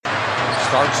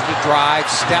Starts to drive,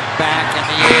 step back in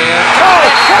the air. Oh,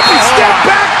 happy step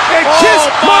back and kiss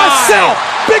myself.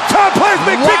 Big time plays,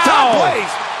 big time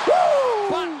plays.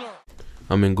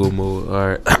 I'm in good mode. All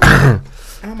right.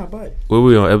 Ow, my butt. Where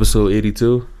we on, episode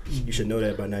 82? You should know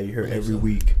that by now. You hear every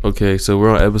week. Okay, so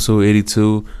we're on episode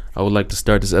 82. I would like to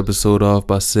start this episode off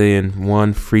by saying,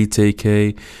 1, free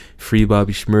TK, free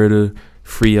Bobby Shmurda,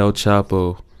 free El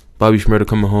Chapo. Bobby Shmurda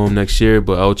coming home next year,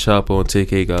 but El Chapo and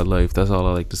TK got life. That's all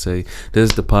I like to say. This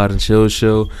is the Pod and Chill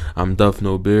Show. I'm Duff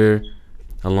No Beer,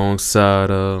 alongside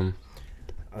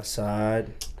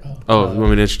Aside. you want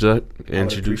me to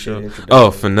introduce you?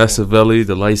 Introduction. Vanessa Velli,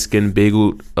 the light-skinned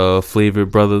bagel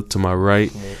flavored brother to my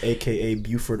right. A.K.A.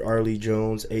 Buford Arlie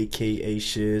Jones, A.K.A.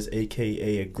 Shiz,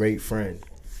 A.K.A. a great friend.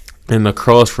 And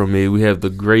across from me, we have the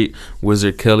great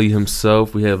Wizard Kelly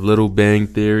himself. We have Little Bang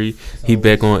Theory. He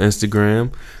back on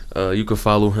Instagram. You can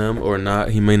follow him or not.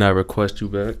 He may not request you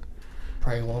back.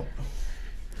 Probably won't.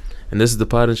 And this is the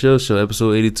Pod and Chill Show,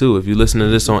 episode 82. If you listen to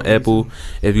this on Apple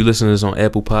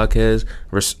Podcasts,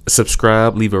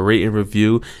 subscribe, leave a rate and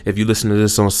review. If you listen to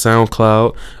this on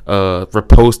SoundCloud,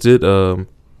 repost it.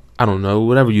 I don't know,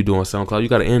 whatever you do on SoundCloud. You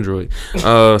got an Android.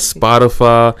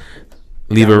 Spotify.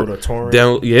 Leave Download a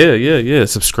torrent. Yeah.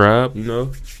 Subscribe, you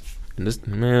know. And this,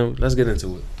 man, let's get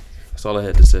into it. That's all I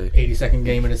had to say. 82nd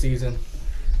game of the season.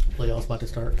 Playoffs about to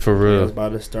start. For Yeah, real. it's about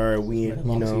to start. We,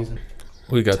 Long season.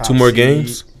 We got top 2 more seed.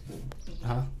 games.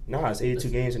 Huh? Nah, it's 82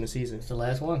 games in the season. It's the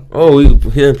last one. Oh, we hitting About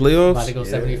to playoffs? go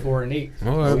 74-8.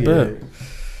 Oh, I bet.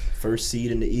 First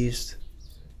seed in the East.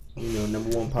 You know,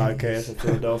 number one podcast in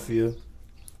Philadelphia.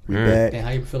 We Mm. back. And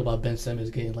how you feel about Ben Simmons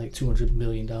getting like $200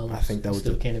 million? I think that was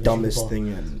Still the can't advance dumbest the ball.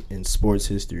 thing in sports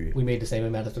history. We made the same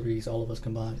amount of threes, all of us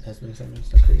combined, as Ben Simmons.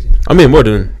 That's crazy. I mean, more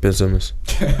than Ben Simmons.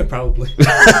 Probably.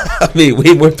 I mean,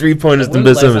 way more 3-pointers than Ben When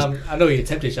was the last Simmons. time- I know he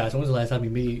attempted shots. When was the last time he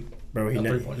made Bro, a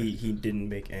three-pointer? he didn't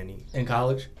make any. in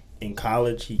college? In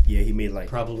college, he made like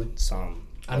Probably. some.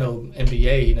 I know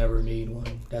NBA, he never made one.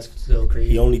 That's still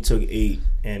crazy. He only took 8,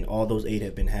 and all those 8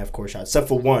 had been half-court shots, except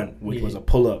for one, which Yeah. was a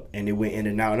pull-up, and it went in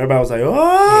and out. And everybody was like,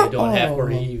 oh! Yeah, doing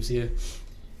half-court heaves, yeah.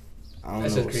 I don't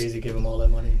That's know. just crazy, give him all that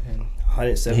money. And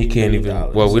 $170 He can't million.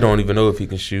 even. Well, we don't even know if he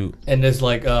can shoot. in this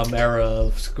like era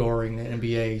of scoring in the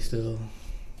NBA, still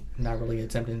not really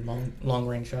attempting long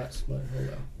range shots, but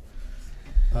oh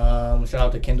well. Shout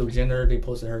out to Kendall Jenner. They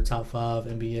posted her top 5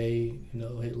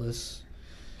 NBA hit list.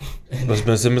 Was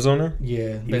Ben Simmons on there?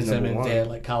 Yeah, He Ben was number Simmons. one. They had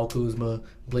like Kyle Kuzma,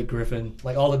 Blake Griffin,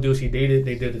 like all the dudes she dated.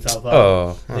 They did the top 5.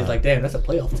 Oh. It's like, damn, that's a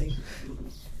playoff team.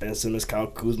 Ben Simmons, Kyle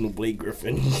Kuzma, Blake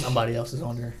Griffin, Somebody else is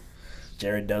on there.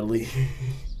 Jared Dudley.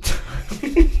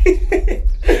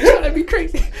 Trying to be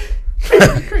crazy.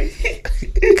 Crazy.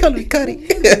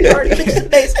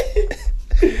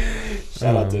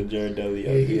 Shout out to Jared Dudley.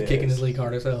 Yeah, he's kicking his league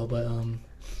hard as hell, but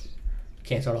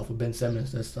can't start off with Ben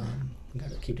Simmons. That's got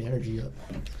to keep the energy up.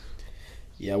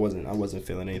 Yeah, I wasn't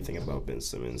feeling anything about Ben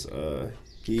Simmons. Couldn't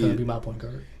be He my point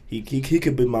guard. he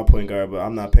could be my point guard, but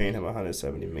I'm not paying him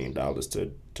 $170 million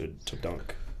to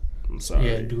dunk. I'm sorry.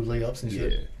 Yeah, do layups and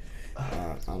shit.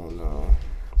 I don't know.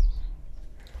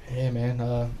 Yeah, man.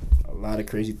 A lot of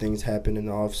crazy things happened in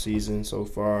the off season so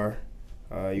far.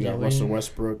 You got Yeah, Russell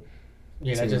Westbrook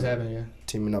Yeah, that just happened. Yeah.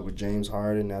 teaming up with James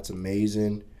Harden. That's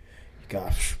amazing. You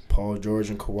got Paul George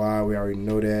and Kawhi. We already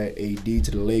know that. AD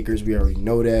to the Lakers. We already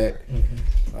know that.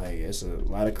 Mm-hmm. Like, it's a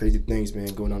lot of crazy things, man,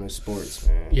 going on in sports,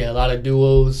 man. Yeah, a lot of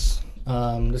duos.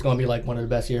 It's gonna be like one of the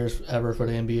best years ever for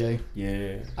the NBA.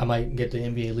 Yeah. I might get the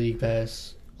NBA League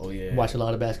Pass. Oh, yeah. Watch a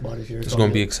lot of basketball this year. It's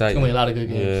gonna be It's exciting. gonna be a lot of good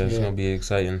games. Yeah, it's gonna be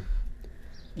exciting.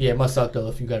 Yeah, it must suck though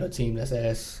if you got a team that's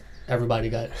ass. Everybody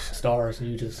got stars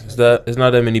and you just. It's not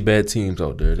that many bad teams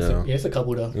out there, though. Yeah, it's a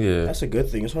couple though. Yeah. That's a good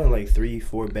thing. It's only like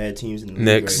 3-4 bad teams in the league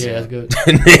Knicks. right Yeah, now.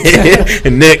 that's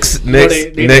good. Next.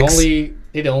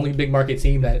 They the only big market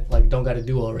team that like don't got a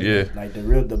duo right Yeah. Like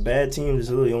the bad teams is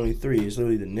literally only 3. It's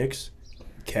literally the Knicks,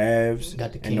 Cavs,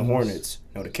 Got the and the Kings. Hornets.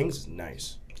 No, the Kings is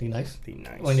nice. They nice. They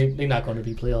nice. Well, they're not going to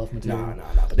be playoff material. Nah.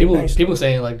 But they nice. People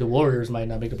saying like the Warriors might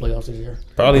not make the playoffs this year.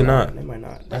 Probably not. They might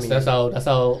not. That's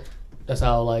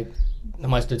how like how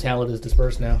much the talent is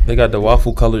dispersed now. They got the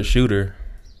waffle colored shooter.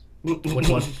 Which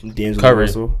one? D'Angelo Curry.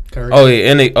 Russell. Curry. Oh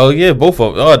yeah, and both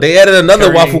of them. Oh, they added another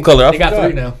Curry. waffle color. I They got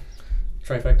forgot. 3 now.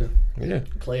 Trifecta. Yeah.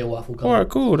 Clay a waffle All color. right,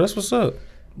 cool. That's what's up.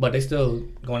 But they still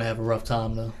going to have a rough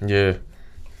time though. Yeah.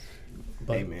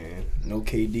 But Hey man, no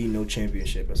KD, no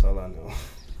championship. That's all I know.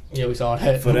 yeah, we saw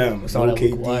that For them, We saw no that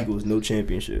with KD Kawhi. equals no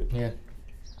championship. Yeah.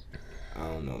 I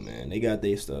don't know, man. They got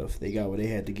their stuff. They got what they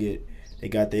had to get. They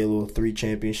got their little 3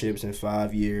 championships in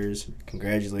 5 years.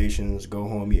 Congratulations. Go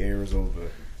home. Your era is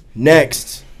over.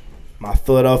 Next, my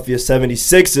Philadelphia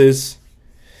 76ers.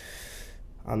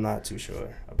 I'm not too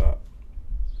sure about.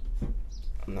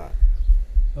 I'm not.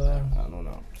 I don't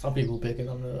know. Some people picking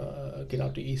on the get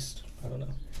out the East. I don't know.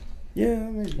 Yeah,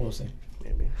 maybe. We'll see.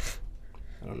 Maybe.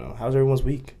 I don't know. How's everyone's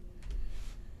week?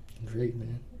 Great,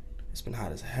 man. It's been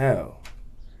hot as hell.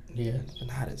 Yeah. It's been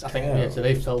hot as I think hell.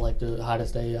 today felt like the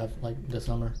hottest day of like this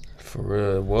summer. For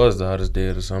real, it was the hottest day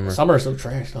of the summer. Summer is so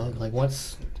trash, dog. Like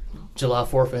once July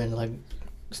 4th and like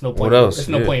it's no point. What else? There's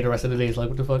no Yeah. point the rest of the days. Like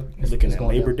what the fuck? Looking at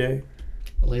going Labor down. Day.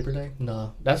 Labor Day?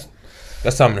 No, that's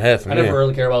time and a half for I me. never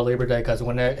really care about Labor Day because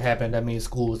when that happened, that means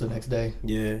school was the next day.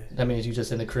 Yeah. That means you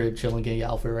just in the crib chilling, getting your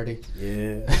outfit ready.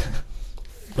 Yeah.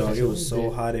 Dog, it was so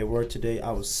hot at work today.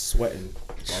 I was sweating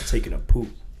while taking a poop.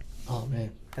 Oh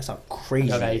man, That's how crazy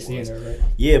y'all got it AC in was. there, right?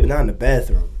 Yeah, but not in the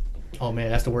bathroom. Oh man,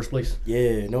 that's the worst place.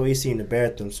 Yeah, no AC in the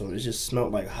bathroom, so it just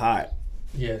smelled like hot.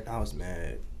 Yeah, I was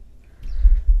mad.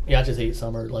 yeah. I just hate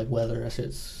summer like weather. That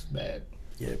shit's bad.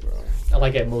 Yeah, bro. I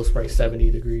like at most probably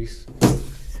 70 degrees.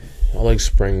 I like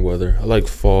spring weather. I like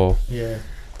fall. Yeah.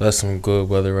 That's some good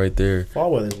weather right there.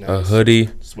 Fall weather's nice. A hoodie,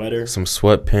 Sweater. some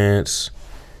sweatpants,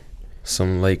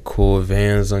 some like cool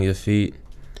Vans on your feet.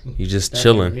 You just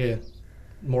chilling. Yeah.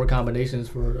 More combinations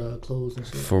for clothes and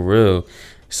shit. For real.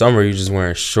 Summer, you just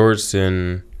wearing shorts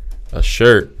and a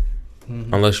shirt.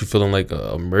 Mhm. Unless you're feeling like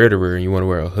a murderer and you want to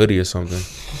wear a hoodie or something.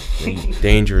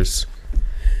 Dangerous.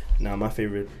 Nah, my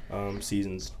favorite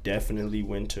season's definitely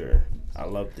winter. I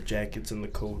love the jackets and the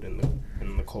coat and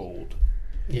the cold.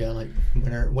 Yeah, like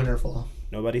winter, fall.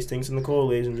 Nobody stinks in the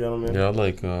cold, ladies and gentlemen. Yeah, I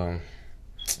like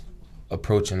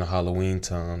approaching the Halloween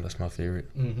time. That's my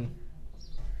favorite. Mm-hmm.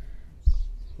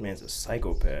 Man's a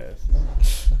psychopath.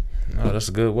 No, that's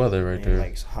good weather right Man there.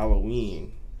 likes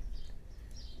Halloween.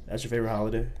 That's your favorite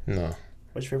holiday? No,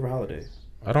 What's your favorite holiday?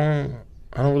 I don't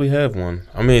really have one.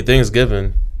 I mean,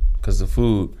 Thanksgiving, cause the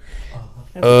food.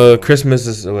 Christmas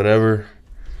is whatever,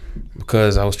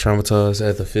 because I was traumatized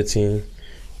after 15.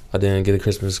 I didn't get a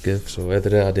Christmas gift, so after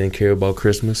that, I didn't care about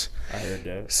Christmas. I heard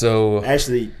that. So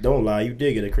Actually, don't lie. You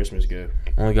did get a Christmas gift.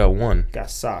 I only got one.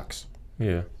 Got socks.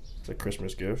 Yeah, It's a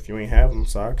Christmas gift. You ain't have them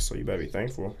socks, so you better be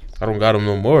thankful. I don't got them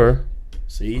no more.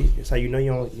 See, it's how you know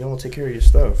you don't take care of your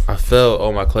stuff. I failed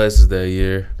all my classes that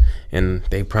year, and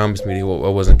they promised me I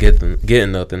wasn't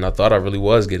getting nothing. I thought I really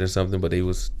was getting something, but they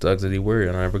was stuck to the word,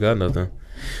 and I never got nothing.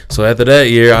 So after that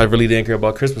year, I really didn't care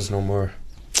about Christmas no more.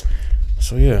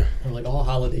 So yeah, Or like all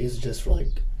holidays just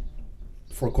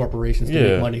for corporations to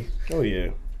Yeah. make money. Oh yeah.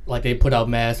 Like they put out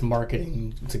mass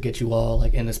marketing to get you all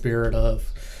like in the spirit of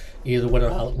either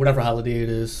whatever holiday it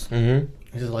is. mm-hmm.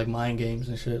 It's just like mind games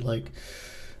and shit.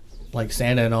 Like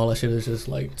Santa and all that shit is just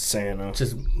like Santa.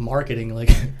 just marketing, like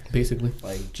basically.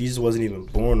 Like Jesus wasn't even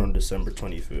born on December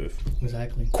 25th.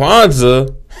 Exactly.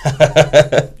 Kwanzaa.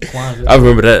 Kwanzaa. I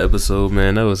remember that episode,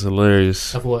 man. That was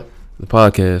hilarious. Of what? The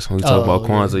podcast when we talk Oh, about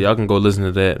Kwanzaa. yeah. Y'all can go listen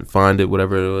to that and find it,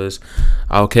 whatever it was.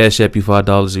 I'll cash app you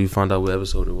 $5 if you find out what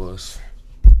episode it was.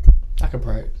 I could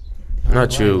probably.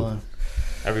 Not I you. don't know.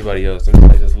 Everybody else,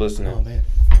 everybody just listening. Oh man.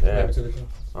 What Yeah. happened to the show?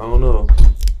 I don't know.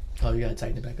 Oh, you gotta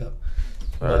tighten it back up.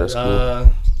 Alright, that's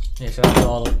cool. Yeah, shout out to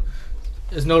all of them.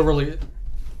 There's no really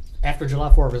after July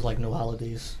 4th. There's like no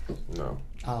holidays. No.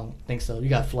 I don't think so. You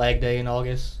got Flag Day in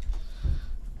August.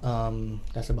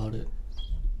 That's about it.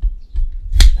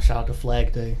 Shout out to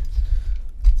Flag Day.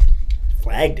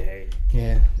 Flag Day.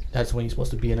 Yeah, that's when you're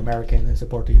supposed to be an American and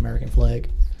support the American flag.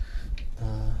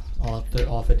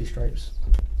 All 50 stripes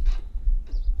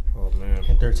Oh man.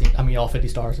 and 13. I mean, all 50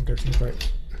 stars and 13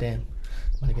 stripes. Damn,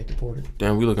 I'm gonna get deported.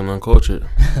 Damn, we looking uncultured.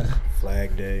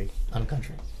 Flag Day.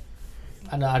 Uncountry.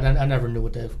 I never knew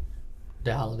what that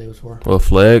holiday was for. Well,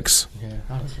 flags. Yeah,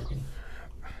 I was looking.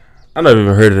 I never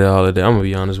even heard of that holiday. I'm gonna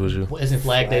be honest with you. Well, isn't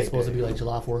Flag Day Flag supposed Day. to be like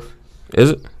July 4th?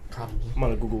 Is it? Probably. I'm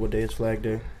gonna Google what day is Flag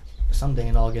Day. Someday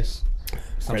in August.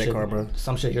 Credit karma.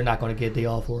 Some shit you're not going to get a day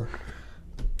off for.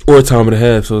 Or a time and a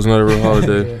half, so it's not a real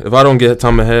holiday. Yeah. If I don't get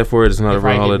time and a half for it, it's not They a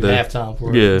real probably give you holiday. halftime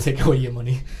for Yeah. it. Take away your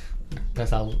money.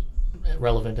 That's how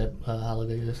relevant that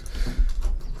holiday is.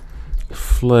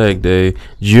 Flag Day,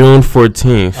 June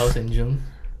 14th. Oh, it's in June.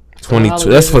 22.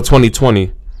 That's for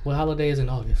 2020. What holiday is in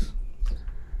August?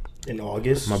 In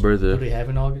August. My What do birthday. they have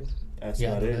in August? That's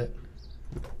Yeah, I not know it. that.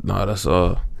 Nah, that's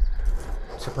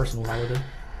It's a personal holiday.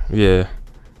 yeah.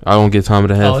 I don't get time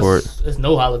and a half for it. There's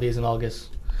no holidays in August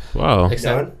Wow.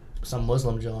 except None? some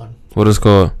Muslim John. What is it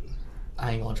called?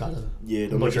 I ain't gonna try to. Yeah,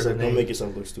 don't Butcher the name. make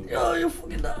yourself look stupid. Oh, you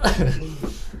fucking not.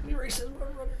 You racist,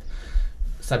 motherfucker.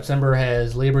 September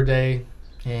has Labor Day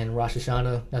and Rosh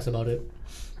Hashanah. That's about it.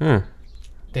 Then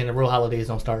the real holidays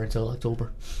don't start until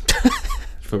October,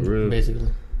 For real. basically.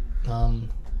 No,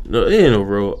 it ain't no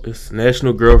real. It's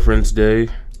National Girlfriend's Day.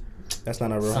 That's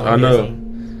not a real Some I holiday.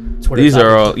 know. days Twitter. These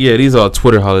are topics. these are all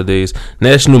Twitter holidays.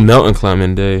 National Mountain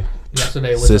Climbing Day.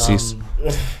 Yesterday was Sissies.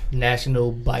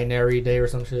 National Binary Day or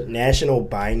some shit. National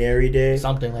Binary Day.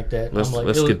 Something like that. Let's I'm like,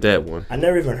 let's it was- get that one. I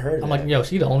never even heard of I'm that. like, yo,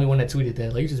 she the only one that tweeted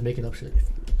that. Like, you just making up shit.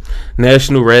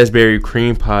 National Raspberry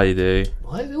Cream Pie Day.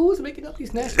 What? Who was making up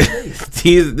these national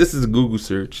days? This is a Google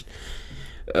search.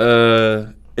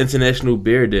 International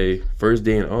Bear Day, first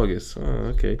day in August. Oh,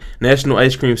 okay. National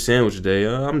Ice Cream Sandwich Day.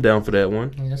 I'm down for that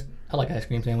one. I, mean, I like ice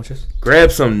cream sandwiches.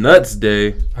 Grab some nuts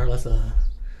day. Or let's All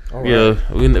Yeah,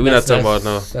 right. we're not that's- talking about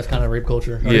no. That's kind of rape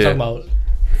culture. Are you Yeah. talking about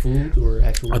food or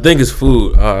actual? I think it's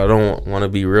food. I don't want to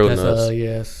be real that's nuts.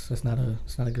 yes. That's not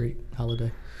a great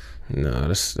holiday. No,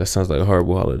 that sounds like a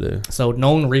horrible holiday. So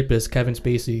known rapist Kevin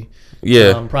Spacey.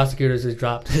 Yeah, Prosecutors has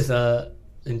dropped his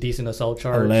indecent assault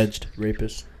charge. Alleged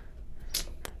rapist.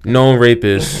 known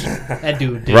rapist That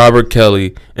dude did. Robert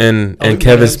Kelly and Oh,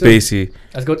 Kevin yeah, too. Spacey.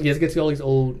 Let's get to all these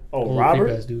old Robert?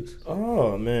 creep ass dudes.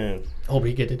 Oh man. Hope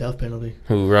he get the death penalty.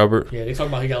 Who, Robert? Yeah, they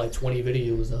talking about he got like 20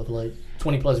 videos of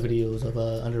 20 plus videos of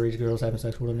underage girls having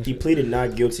sex with him. And He shit. pleaded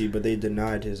not guilty, but they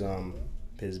denied his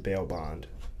bail bond,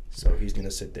 so he's gonna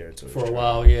sit there until For his a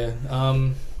trial. while, yeah.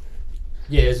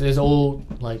 Yeah, his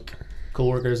old like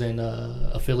coworkers and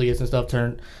affiliates and stuff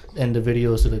turned in the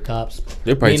videos to the cops,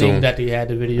 They probably told meaning him. that they had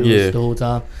the videos Yeah. the whole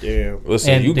time. Yeah.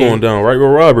 Listen, and you they- going down right with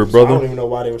Robert, So I don't brother. even know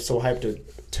why they were so hyped to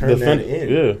turn that in.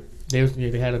 Yeah.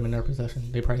 They had them in their possession.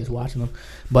 They probably just watching them.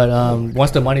 But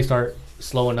once the money start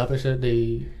slowing up and shit,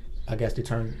 I guess they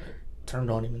turned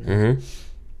on him.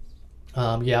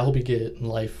 Mm-hmm. Yeah, I hope he get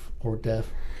life or death.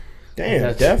 Damn,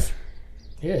 That's- deaf.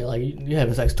 Yeah, like you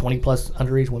having sex 20 plus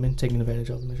underage women taking advantage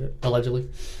of them and shit, allegedly.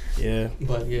 Yeah.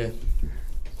 But yeah,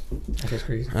 that's just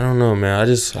crazy. I don't know, man.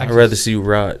 I'd rather see you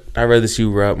rot. I'd rather see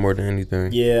you rot more than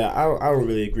anything. Yeah, I don't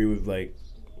really agree with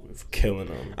with killing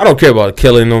them. I don't care about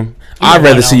killing them. I'd Either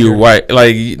rather one, see I you don't white.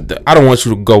 Like, I don't want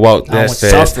you to go out I that want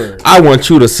fast. suffer. I want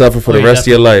you to suffer for Oh, the yeah, rest of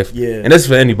your life. Yeah. And that's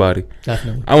for anybody.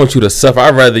 Definitely. I want you to suffer.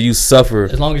 I'd rather you suffer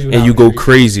As long as you're and not you go married.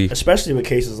 crazy. Especially with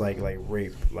cases like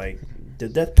rape, like the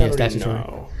death Yeah, penalty. statutory.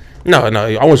 No.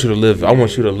 No, I want you to live. I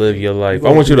want you to live your life. You I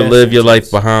gonna want you do to that live your life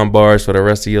sentence. behind bars for the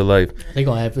rest of your life. They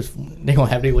gonna have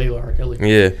their way with R. Kelly.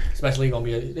 Yeah. Especially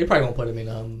they probably gonna put him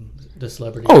in the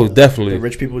celebrity. Oh, The definitely.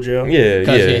 rich people jail. Yeah,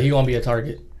 Because yeah. he gonna be a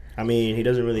target. I mean, he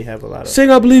doesn't really have a lot of.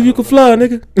 Sing, I believe you can fly,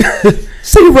 nigga.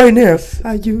 Sing it right now.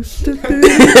 I used to be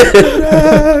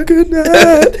good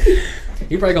night.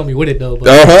 He probably gonna be with it though. But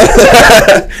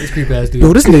Uh-huh. this creep ass dude.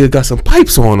 Yo, this nigga got some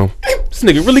pipes on him. This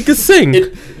nigga really can sing.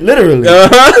 Literally.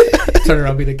 Uh-huh. Turn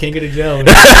around, be the king of the jail. All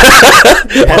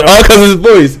because of his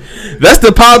voice. That's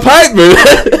the Pied Piper.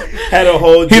 Had a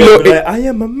whole He joke look- like, I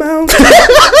am a mountain.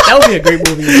 That would be a great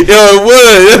movie. Yo,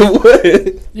 it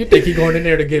would. You think he going in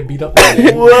there to get beat up?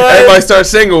 Everybody start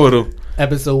singing with him.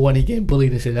 Episode 1, he getting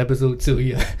bullied and shit. Episode 2,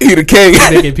 he He the king.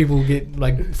 making people get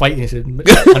like fighting and shit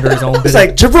under his own It's business.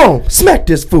 like, Jerome, smack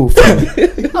this fool for me.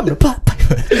 I'm the Pied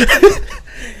Piper.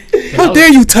 How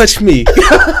dare you touch me?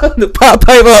 I'm the Pied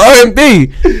Piper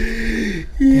R&B.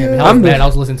 Man, I was I'm the- mad. I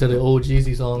was listening to the old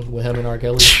Jeezy song with him and R.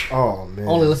 Kelly. Oh, man.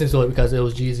 Only listened to it because it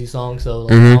was Jeezy's song, so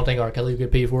like, Mhm. I don't think R. Kelly would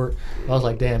get paid for it. I was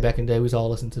like, damn, back in the day, we was all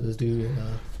listening to this dude,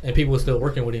 and people were still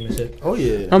working with him and shit. Oh,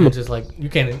 yeah. I'm It's just like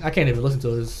I can't even listen to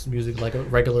his music like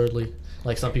regularly,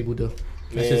 like some people do.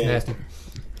 That's just Man. nasty.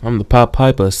 I'm the Pied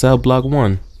Piper, Cell Block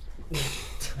 1.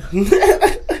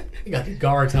 You got the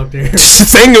guards out there.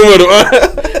 Singing with him.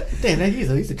 Damn, man, he's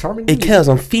a charming Hey, dude. Kels,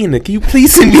 I'm feeling. Can you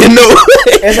please send me a note?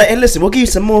 It's like, hey, listen, we'll give you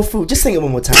some more food. Just sing it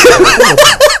one more time.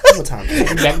 One more time. You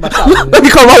back my top. Let me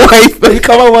call my wife. Let me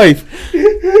call my wife.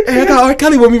 Hey, I got R.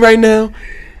 Kelly with me right now.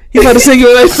 He about to sing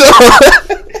you a nice song.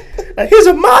 Like, he's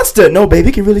a monster. No, baby,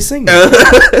 he can really sing.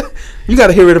 You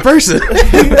gotta hear it in person.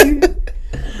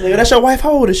 Nigga, that's your wife.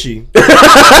 How old is she?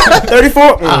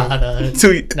 34? Nah,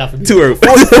 Too not for me. early.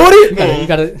 40? You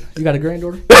got a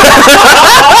granddaughter?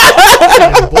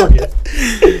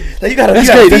 Like, you got a That's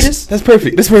you got a great. fetus? That's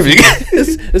perfect. That's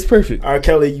perfect. That's perfect. R.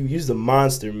 Kelly, you's a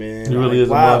monster, man. He really Like, is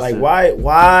a why, monster. Like,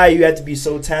 why you have to be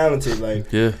so talented?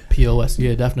 Like, Yeah. POS,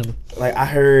 yeah, definitely. like I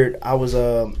heard I was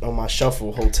on my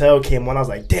shuffle. Hotel came on. I was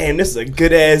like, damn, this is a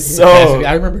good ass I song.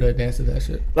 remember the dance to that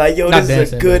shit. Like, yo, Not this is a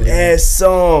dancing, good but yeah. ass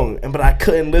song, but I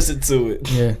couldn't listen to it.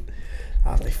 Yeah,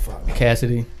 I was like, fuck.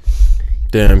 Cassidy.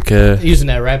 Damn, Cat. Using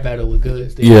that rap battle with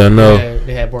Goods. Yeah, I know.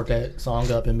 They had brought that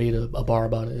song up and made a bar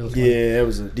about it. It was Yeah, funny. it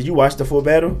was. Did you watch the full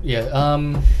battle? Yeah.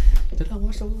 Did I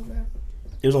watch the whole battle?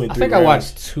 It was only I 3 think rounds. I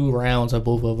watched 2 rounds of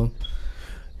both of them.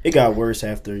 It got worse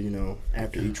after each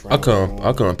round.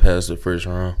 I can't pass the first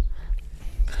round.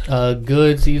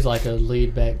 Goods, he's like a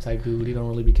laid back type dude. He don't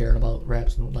really be caring about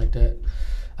raps and like that.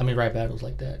 I mean, rap battles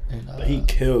like that. And But he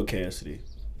killed Cassidy.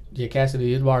 Yeah,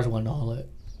 Cassidy, his bars wasn't all that,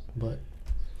 but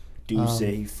Dude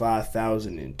said he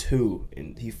 5,002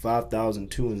 and he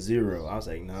 5,002-0. I was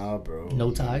like, nah, bro.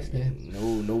 No ties, man.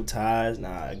 No ties.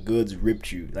 Nah, Goods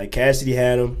ripped you. Like Cassidy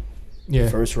had him yeah,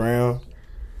 first round,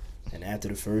 and after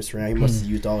the first round, he must have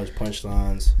used all his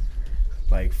punchlines.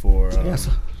 Like for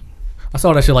I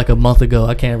saw that shit like a month ago.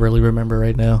 I can't really remember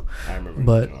right now, I remember,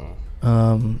 but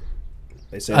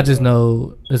they said, I just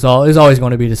know it's always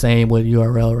going to be the same with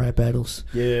URL rap battles.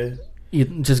 Yeah,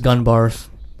 Just gun bars,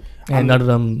 and none of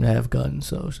them have guns,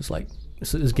 so it's just like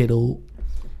it's get old.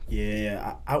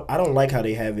 yeah. I don't like how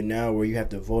they have it now, where you have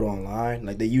to vote online.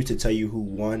 Like they used to tell you who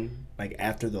won, like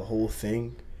after the whole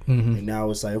thing. And now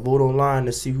it's like vote online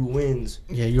to see who wins.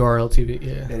 Yeah, URL TV.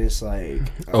 Yeah, And it's like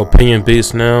Opinion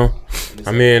based now.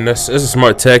 I mean, that's a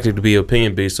smart tactic to be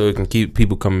opinion based, so it can keep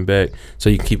people coming back, so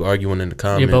you can keep arguing in the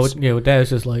yeah, comments. but with that,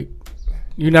 it's just like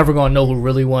you're never gonna know who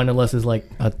really won unless it's like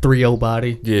a 3-0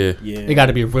 body. Yeah. It got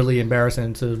to be really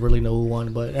embarrassing to really know who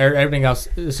won, but everything else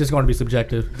it's just going to be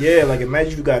subjective. Yeah, like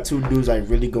imagine you got two dudes like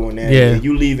really going at it. Yeah. And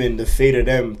you leaving the fate of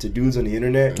them to dudes on the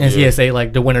internet. And say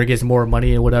like the winner gets more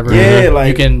money or whatever. Yeah, like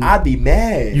you can I'd be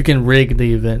mad. you can rig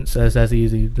the events. That's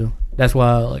easy to do. That's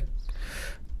why like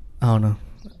I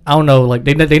don't know. Like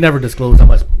they never disclose how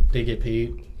much they get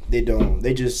paid. They don't.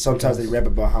 They just sometimes they rap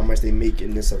about how much they make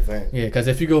in this event. Yeah, because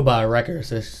if you go by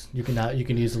records, you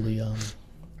can easily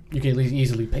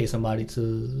easily pay somebody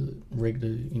to rig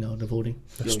the voting.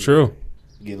 That's true.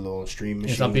 Get a little stream And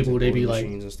machines. some people and they be voting like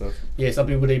machines and stuff. Yeah, some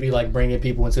people they be like bringing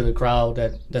people into the crowd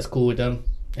that's cool with them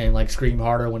and like scream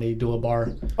harder when they do a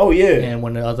bar. Oh yeah. And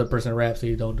when the other person raps,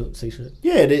 they don't say shit.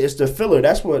 Yeah, it's the filler.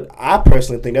 That's what I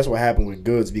personally think. That's what happened with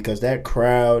Goods, because that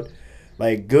crowd,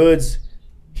 like Goods,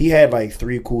 he had like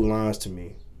 3 cool lines to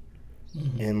me.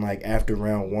 And like after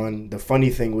round 1, the funny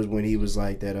thing was when he was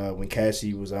like that when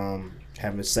Cassie was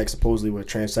having sex supposedly with a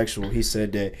transsexual, he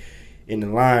said that in the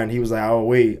line he was like, oh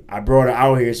wait, I brought her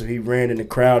out here, so he ran in the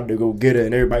crowd to go get her,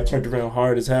 and everybody turned around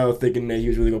hard as hell thinking that he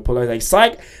was really gonna pull her. Like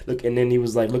psych, look, and then he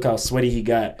was like, look how sweaty he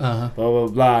got, blah blah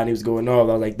blah, and he was going off.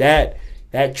 I was like that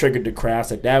triggered the crowd. I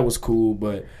said that was cool,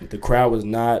 but the crowd was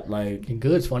not like. And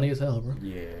Good's funny as hell, bro.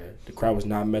 Yeah, the crowd was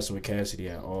not messing with Cassidy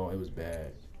at all. It was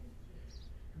bad.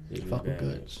 Fuck with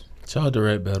Goods. Shout out to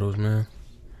rap battles, man.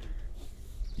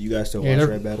 You guys still watch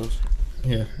rap battles?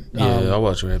 Yeah. Yeah, I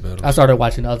watch rap battles. I started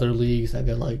watching other leagues that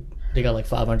got like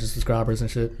 500 subscribers and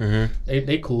shit. Mm-hmm.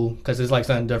 They cool because it's like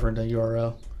something different than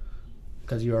URL.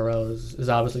 Because URL is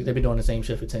obviously they've been doing the same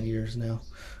shit for 10 years now,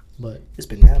 but It's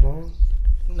been that long.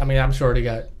 I mean I'm sure they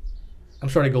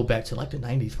go back to like the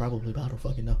 90s probably, but I don't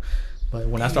fucking know. But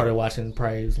when I started watching,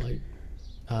 probably it was like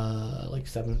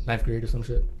 7th, 9th grade or some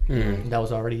shit. Mm. That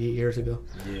was already 8 years ago.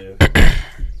 Yeah.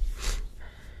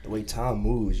 The way time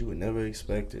moves, you would never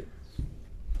expect it.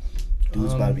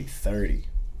 Dude's about to be 30.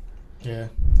 Yeah,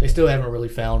 they still haven't really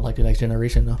found like the next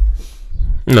generation though.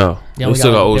 No, we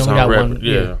still got old time rappers.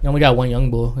 Yeah. They only got one young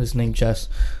boy. His name Chess.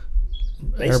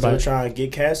 They still trying to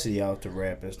get Cassidy out to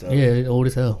rap and stuff. Yeah, old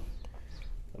as hell.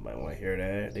 Nobody want to hear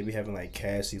that. They be having like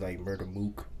Cassie, like Murder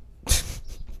Mook.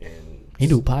 And He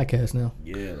do podcasts now.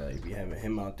 yeah, like be having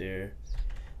him out there.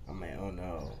 I mean, I don't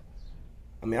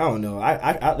know.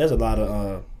 I there's a lot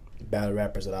of battle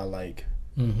rappers that I like.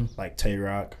 Like Tay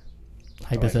Rock.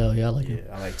 Hype as hell. Yeah, I like him.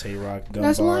 I like Tay Rock. Gun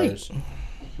That's bars,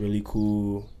 really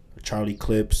cool. Charlie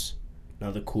Clips,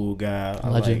 another cool guy.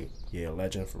 Legend.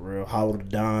 Legend for real. Hollow the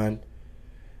Don.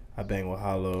 I bang with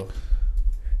Hollow.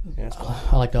 Yeah, that's cool.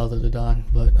 I like the other Don,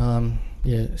 but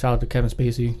yeah. Shout out to Kevin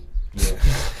Spacey. Yeah.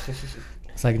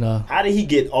 It's like How did he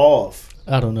get off?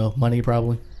 I don't know, money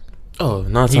probably. Oh,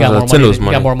 9 times He got out more of 10 money. was He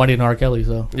money. got more money than R. Kelly,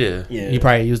 so Yeah. Yeah. he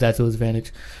probably used that to his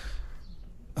advantage.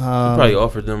 He probably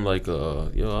offered them like,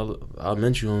 I'll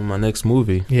mention you in my next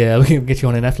movie. Yeah, we can get you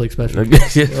on a Netflix special.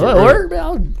 Yeah. Or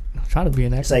I'm trying to be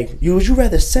an It's actor. like, would you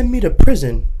rather send me to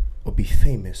prison or be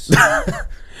famous?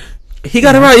 He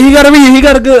got it right. He got it right. He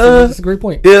got a good. That's a great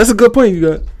point. Yeah, that's a good point you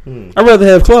got. I'd rather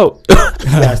have clout.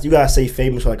 You gotta say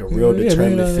famous for like a real Yeah,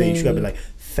 determined man, face. You gotta be like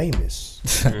famous.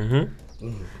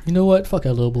 You know what? Fuck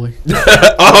that little boy.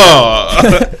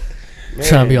 Oh,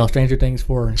 Trying to be on Stranger Things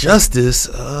 4. justice.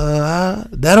 That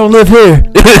don't live here.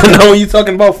 No, when you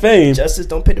talking about fame. Justice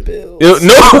don't pay the bills.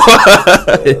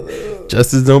 No.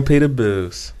 Justice don't pay the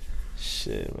bills.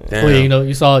 Shit, man. Damn. Oh yeah,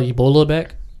 you saw Ebola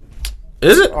back?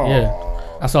 Is it? Yeah.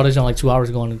 I saw this on like 2 hours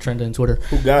ago on the trend on Twitter.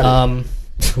 Who got it?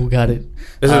 Who got it?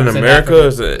 Is it in It's America? Africa.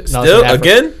 Is it No, it's still in Africa.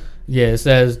 again? Yeah, it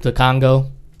says the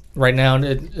Congo. Right now,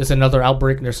 it's another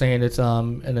outbreak. They're saying it's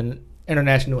an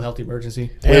international health emergency.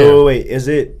 Wait. Is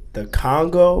it the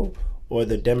Congo or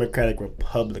the Democratic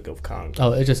Republic of Congo?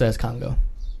 Oh, it just says Congo.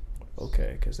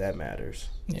 Okay, because that matters.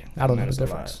 Yeah, I don't know the Matters a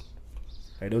difference.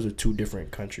 Like those are two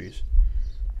different countries.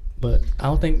 But I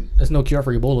don't think there's no cure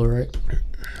for Ebola, right?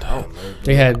 I don't know.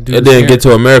 They had It dudes didn't get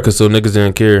scared. to America, so niggas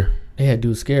didn't care. They had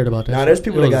dudes scared about that. Now shit. there's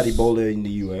people It that got was- Ebola in the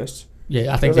U.S.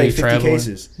 Yeah, I think There's they like 50 traveled.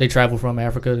 cases. They traveled from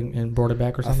Africa and brought it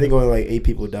back or I something. think only like 8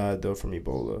 people died though from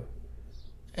Ebola.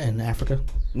 In Africa.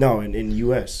 No, in the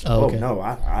U.S. Oh, okay. No,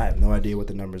 I have no idea what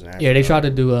the numbers in Africa. Yeah, they tried to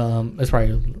do. It's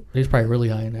probably really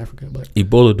high in Africa, but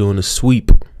Ebola doing a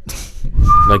sweep,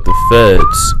 like the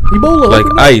feds, Ebola, like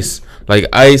open up.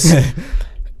 ice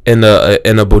in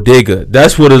a bodega.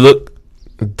 That's what it look.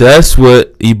 That's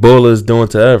what Ebola is doing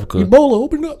to Africa. Ebola,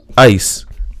 open up. Ice.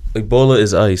 Ebola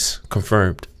is ice.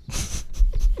 Confirmed.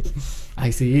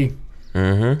 ICE.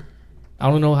 Mm-hmm. I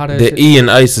don't know how that. The shit- E in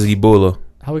ice is Ebola.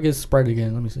 How it gets spread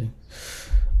again? Let me see.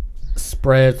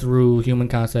 Spread through human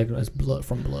contact as blood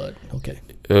from blood. Okay.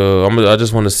 I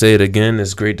just want to say it again.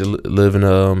 It's great to live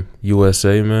in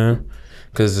USA, man,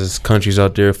 because there's countries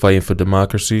out there fighting for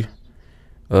democracy.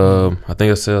 I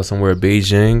think I said somewhere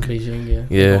Beijing. Beijing, yeah.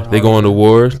 Yeah, they going to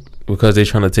war because they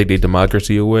trying to take their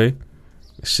democracy away.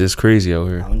 It's just crazy out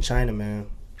here. Out in China, man.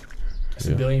 It's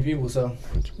a billion people, so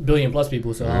billion plus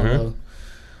people. So I don't know.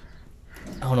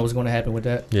 I don't know what's going to happen with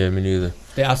that. Yeah, me neither.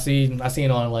 I seen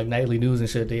on like nightly news and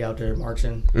shit. They out there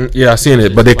marching. Yeah, I seen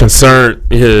it, but they concerned.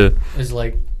 Yeah, It's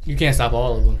like you can't stop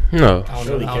all of them. no. I don't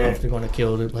Surely know. I don't know can. if they're going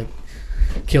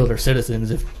to kill their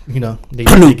citizens if they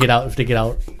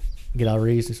get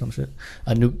outraged or some shit.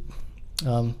 A nuke.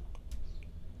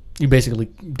 You basically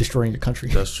destroying your country.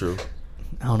 That's true.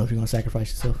 I don't know if you're going to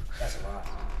sacrifice yourself. That's a lot.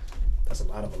 That's a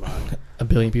lot of a lot. A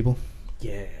billion people,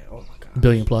 Yeah. Oh my god.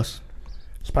 billion plus.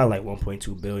 It's probably like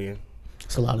 1.2 billion.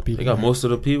 It's a lot of people. They got most of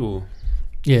the people.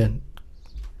 Yeah.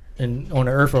 And on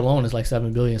the Earth alone, it's like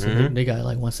 7 billion. So Mhm. they got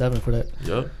like 1/7 for that.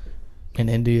 Yep. In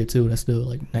India too, that's still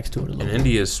like next to it a little. And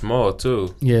India is small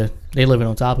too. Yeah, they living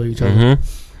on top of each other.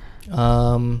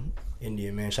 Mm-hmm.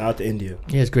 India, man. Shout out to India.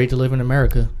 Yeah, it's great to live in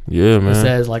America. Yeah, It man.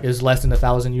 says like it's less than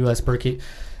 1,000 U.S.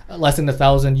 less than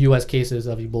 1,000 U.S. cases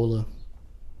of Ebola,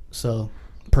 so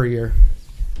per year.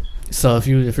 So if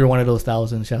you're one of those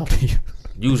 1,000, shout out to you.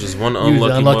 You just one You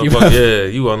was unlucky unlucky motherfucker. Yeah,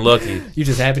 you unlucky. You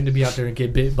just happen to be out there and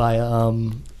get bit by a barracuda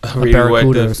or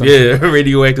Radioactive. something. Yeah,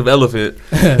 radioactive elephant.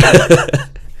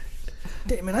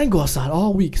 Damn, man, I didn't go outside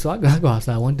all week, so I go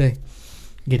outside one day,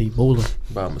 get Ebola.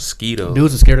 By a mosquito.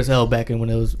 Dudes were scared as hell back when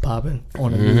it was popping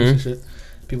on the news Mhm. and shit.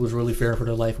 People was really fearing for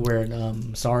their life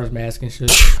wearing SARS mask and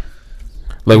shit.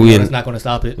 Like we It's in not going to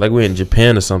stop it. like we in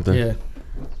Japan or something. Yeah.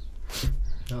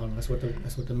 No, that's what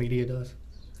the media does.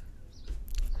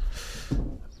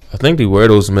 I think they wear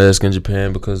those masks in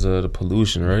Japan because of the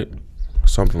pollution, right?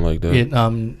 Something like that.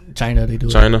 Yeah, China they do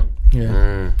it. China. Yeah.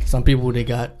 Mm. Some people they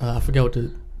got I forgot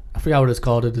what it's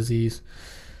called, the disease.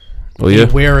 Oh yeah.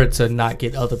 They wear it to not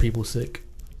get other people sick.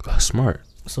 Smart.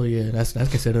 So yeah, that's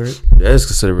considered. That is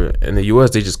considerate. In the U.S.,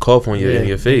 they just cough on you in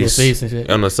your face. and shit.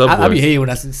 On the subway. I be hating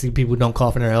when I see people don't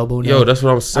cough in their elbow. Now. Yo, that's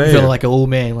what I'm I'm saying. feeling like an old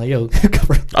man. Like yo,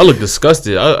 cover. I look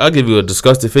disgusted. I'll give you a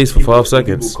disgusted face for 5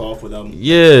 seconds. People cough without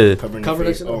Yeah. covering Cover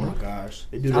their that face. shit Oh up. my gosh.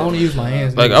 They do I that. only use my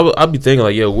hands. Like I'll be thinking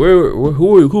like, yo,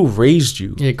 who raised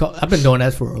you? Yeah, I've been doing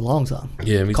that for a long time.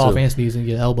 Yeah, me Cough too. and sneeze in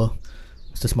your elbow.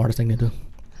 It's the smartest thing to do.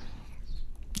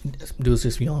 Dudes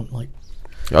just be on like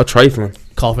Y'all trifling.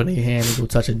 coughing in your hand and go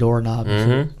touch a doorknob.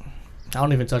 And shit. Mm-hmm. I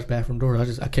don't even touch bathroom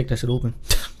doors. I kick that shit open.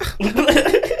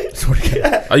 Swear to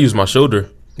God. I use my shoulder.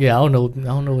 Yeah, I don't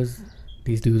know what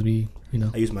these dudes be.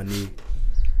 I use my knee.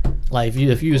 Like if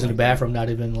you use in the bathroom, not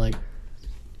even like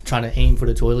trying to aim for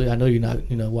the toilet. I know you're not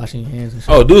washing your hands and shit.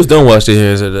 Oh, dudes don't wash their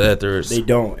hands after. They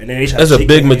don't. And then they try That's to a shake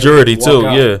big their hands majority and walk too.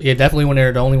 out. Yeah. Yeah, definitely when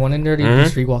they're the only one in there, they Mhm.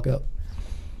 just street walk out.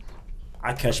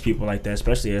 I catch people like that,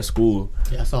 especially at school.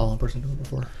 Yeah, I saw one person do it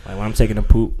before. Like when I'm taking a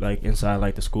poop, like inside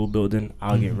like the school building,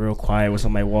 I'll get real quiet when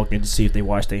somebody walk in to see if they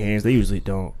wash their hands. They usually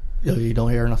don't. Yo, you don't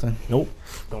hear nothing. Nope.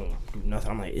 Don't do nothing.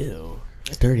 I'm like, ew.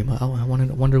 It's dirty. I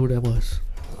wonder who that was.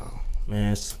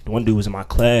 Man, the one dude was in my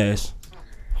class,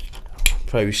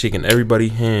 Probably shaking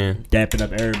everybody's hand. dapping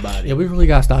up everybody. Yeah, we really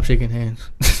gotta stop shaking hands.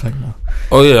 It's like no.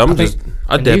 Oh yeah, I think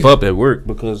dap these- up at work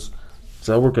because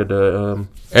I work at the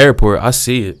airport. I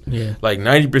see it. Yeah. Like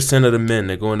 90% of the men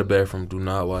that go in the bathroom do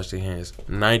not wash their hands.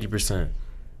 90%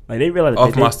 Like they realize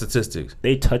off they, my statistics.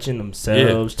 they touching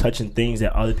themselves, touching things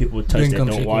that other people touch Then that come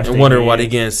don't shake wash. And their wondering why they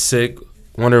hands. getting sick.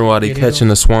 Wondering why they Yeah, they catching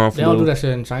the swine They don't do flu. that shit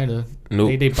in China.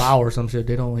 Nope. They bow or some shit.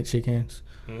 They don't like shake hands.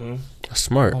 Mhm. That's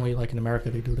smart. Only like in America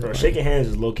they do that. Bro, Like, shaking hands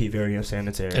is low key very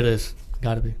unsanitary. It is.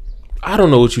 Gotta be. I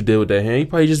don't know what you did with that hand. You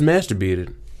probably just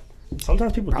masturbated.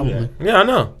 Sometimes people do Probably. that. Yeah, I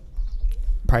know.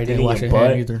 Probably didn't In wash your your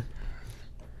hand butt. either.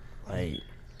 Like,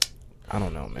 I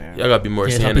don't know, man. Y'all gotta be more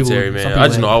Yeah, some sanitary, people- man. some I people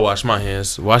just know ain't. I wash my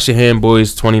hands. Wash your hand,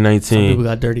 boys. Some 2019. people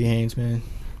got dirty hands, man.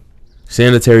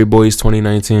 Sanitary boys,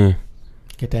 2019.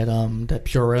 Get that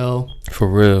Purell. For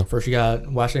real. First, you got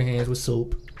wash your hands with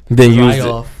soap. Then Dry use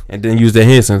off. and then use the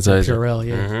hand sanitizer. Purell,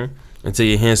 yeah. Mm-hmm. Until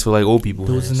your hands feel like old people.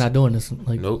 Dudes is hands. not doing this.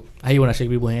 Like, Nope. I hate when I shake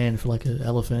people's hand for like an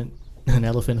elephant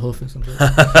hoof or something.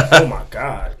 Oh my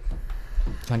god.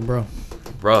 Like, bro,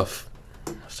 Rough.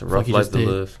 It's a rough like you life just to did,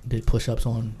 live. did push-ups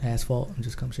on asphalt and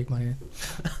just come shake my hand.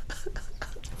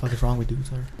 Fuck is wrong with dudes,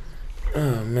 sir?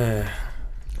 Oh man.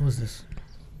 What was this?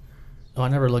 Oh, I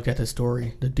never looked at this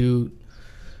story. The dude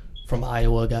from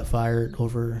Iowa got fired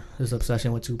over his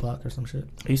obsession with Tupac or some shit.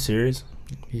 Are you serious?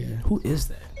 Yeah. Who is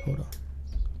that? Hold on.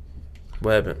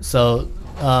 What happened? So,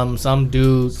 some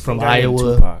dude from Guy named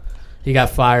Iowa, Tupac. he got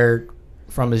fired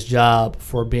from his job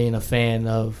for being a fan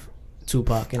of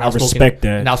Tupac. I respect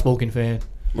that. An outspoken fan.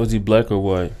 Was he black or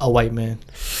white? A white man.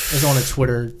 It's on the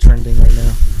Twitter trending right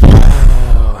now.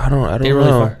 I don't They really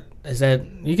know. fire. Is that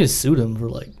you can sue them for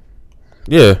like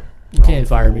Yeah. you can't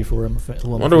fire me for him. I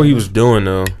wonder what he was doing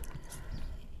though.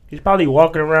 He's probably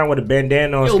walking around with a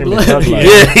bandana on, Yo, screaming blood. Thug Life.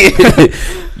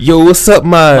 Yeah. Yo, what's up,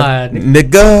 my My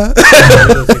nigga?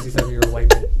 67-year-old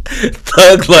white man.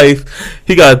 Thug life.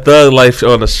 He got thug life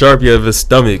on the sharpie of his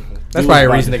stomach. That's probably a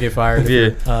reason to get fired. Yeah.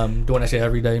 Doing that shit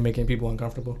every day, making people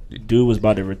uncomfortable. Dude was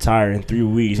about to retire in 3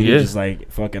 weeks. He Yeah. was just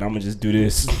like, fuck it, I'm gonna just do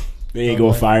this. They ain't Oh,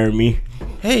 gonna boy. fire me.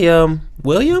 Hey,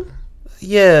 William?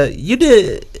 Yeah,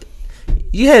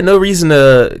 you had no reason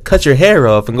to cut your hair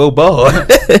off and go bald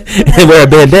and wear a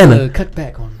bandana. Cut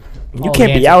back on. You all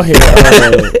can't the be out antics.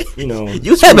 You here, have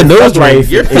a screaming nose Thug ring. Life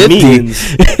You're in 50.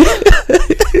 meetings.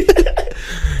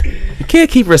 You can't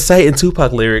keep reciting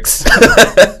Tupac lyrics.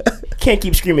 Can't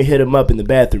keep screaming hit him up in the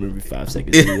bathroom every 5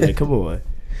 seconds. Dude. Like, come on.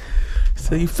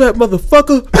 So you fat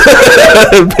motherfucker.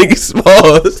 Biggie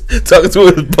Smalls talking to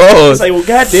his It's balls. like, well,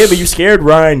 goddamn it, you scared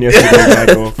Ryan yesterday,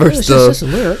 Michael. It's First just, off, just a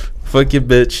lyric. fuck your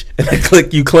bitch and I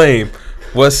click you claim.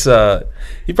 What's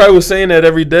he probably was saying that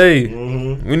every day.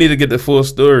 Mm-hmm. We need to get the full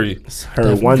story.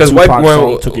 Her one Because white Tupac boy-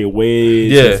 song took it way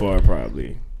Yeah. too far,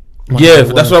 probably. Yeah,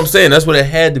 that's what I'm saying. That's what it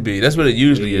had to be. That's what it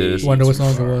usually is. Wonder what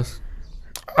song it was.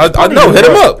 I know. Hit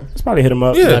him up. Let's probably hit him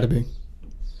up. Yeah. Gotta be.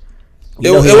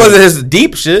 You know, It wasn't his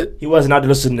deep shit. He wasn't out there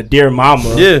listening to Dear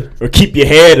Mama. Yeah. Or Keep Your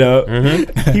Head Up.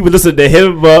 Mm-hmm. He would listen to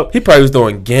him up. He probably was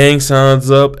throwing gang signs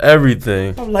up,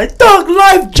 everything. I'm like, Thug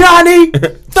Life, Johnny!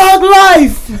 Thug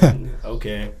Life!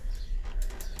 Okay.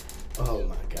 Oh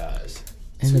my gosh.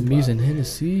 Enemies in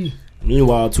Hennessy.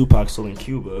 Meanwhile, Tupac's still in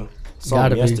Cuba. Saw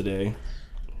Gotta him be. yesterday.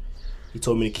 He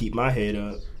told me to keep my head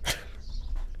up.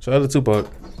 Shout out to Tupac.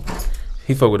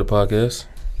 He fuck with the podcast.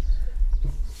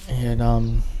 And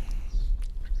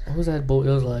what was that boat? It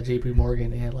was like JP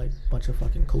Morgan. They had like a bunch of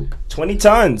fucking coke. 20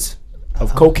 tons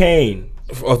of cocaine.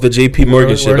 Off the JP Morgan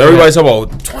Where- shit. where's Everybody's talking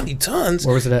about 20 tons.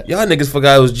 Where was it at? Y'all niggas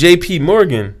forgot it was JP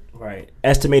Morgan. Right.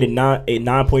 Estimated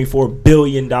 $9.4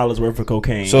 billion worth of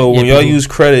cocaine. So Yeah, when y'all people- use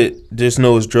credit, just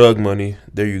know it's drug money.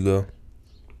 There you go.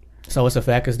 So it's a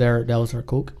fact is that was her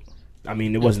coke. I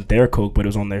mean, it wasn't their coke, but it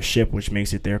was on their ship, which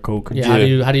makes it their coke.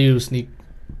 Yeah. How do you sneak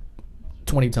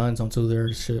 20 tons onto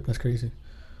their ship? That's crazy.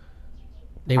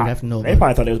 They would have to know. They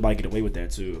probably thought they was about to get away with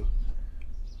that too.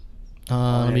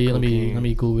 Let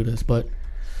me Google this. But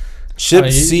Ship I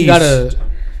mean, seized. you gotta.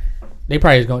 They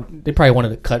probably wanted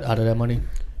to cut out of that money.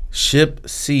 Ship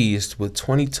seized with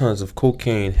 20 tons of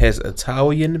cocaine has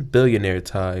Italian billionaire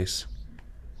ties.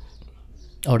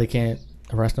 Oh, they can't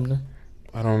arrest them then?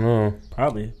 I don't know.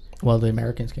 Probably. Well, the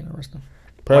Americans can't arrest them.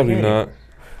 Probably can't not.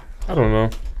 I don't know.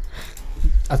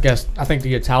 I think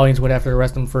the Italians would have to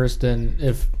arrest them first, and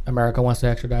if America wants to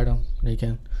extradite them, they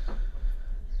can.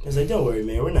 It's like, don't worry,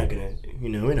 man. We're not gonna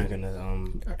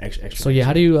extra. So yeah,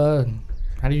 how do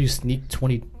you sneak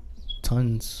 20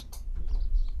 tons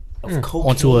of cocaine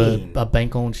onto a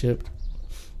bank-owned ship?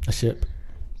 A ship.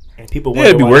 And people Yeah,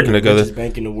 it'd be wonder why working they're the together. richest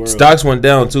bank in the world. Stocks went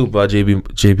down too by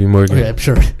JP Morgan. Okay, I'm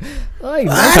sure. I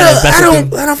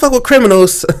I don't fuck with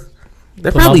criminals.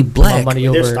 They're probably black. Money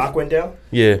Their over. stock went down.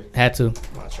 Yeah. Had to.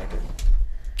 I'll check it.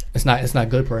 It's not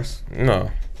good press. No.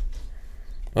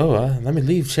 Oh, let me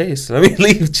leave Chase. Let me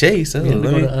leave Chase. Oh, Yeah, let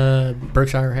go me. to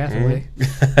Berkshire Hathaway.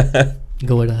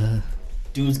 Go with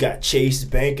Dudes got Chase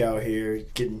Bank out here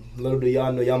getting. Little do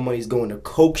y'all know, y'all money's going to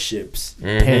coke ships.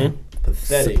 Mhm.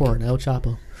 Pathetic. support El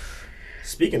Chapo.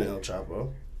 Speaking of El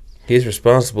Chapo, He's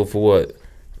responsible for what?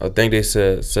 I think they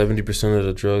said 70% of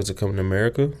the drugs that come to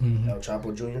America. El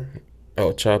Chapo Jr.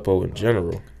 El Chapo in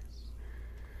general.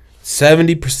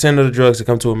 70% of the drugs that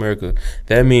come to America.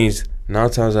 That means 9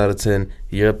 times out of 10,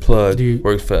 your plug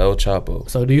works for El Chapo.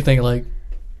 So do you think like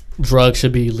drugs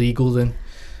should be legal then?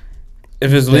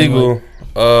 If it's Then, legal,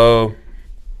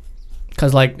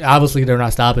 Because, like, obviously they're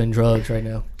not stopping drugs right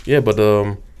now. yeah, but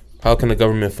how can the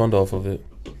government fund off of it?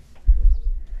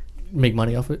 Make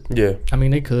money off it. Yeah, I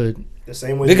mean, they could. The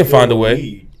same way they can do find a with way.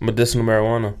 weed. Medicinal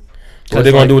marijuana. What 'Cause,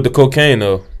 they gonna like, do with the cocaine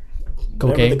though?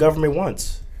 Whatever Cocaine. the government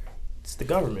wants. It's the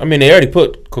government. I mean, they already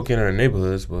put cocaine in their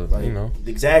neighborhoods, but Like, you know.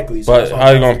 exactly. So But that's why how are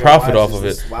they I'm gonna trying to figure out profit why off is of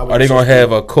this- it? why would Are they this gonna shit have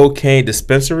be- a cocaine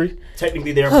dispensary?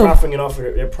 Technically, they're profiting off of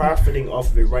it. They're profiting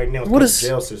off of it right now. What What is- is the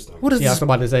jail system? What is Yeah, I this? was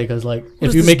about to say, because, like, if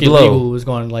is you this make it blow? legal, it's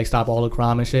going to, like, stop all the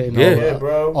crime and shit. And Yeah. all, Yeah,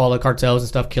 bro. all the cartels and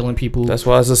stuff killing people. That's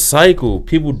why it's a cycle.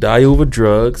 People die over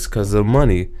drugs because of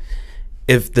money.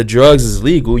 If the drugs is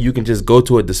legal, you can just go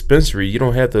to a dispensary. You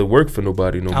don't have to work for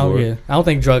nobody no more. I don't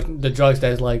think the drugs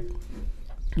that's, like,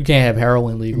 you can't have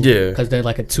heroin legal. Yeah. Because then,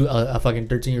 like, a fucking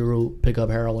 13-year-old pick up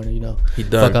heroin and, you know, He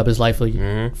done. fuck up his life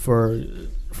Mhm. for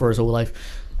his whole life.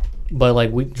 But,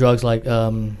 like, drugs like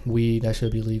weed, that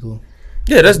should be legal.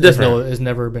 Yeah, that's There's different. it's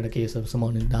never been a case of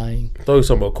someone dying. I thought you were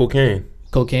talking about cocaine.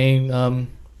 Cocaine,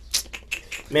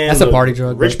 Man, that's a party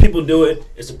drug, Rich bro. people do it.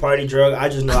 It's a party drug. I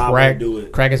just know I crack, wouldn't do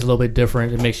it. crack is a little bit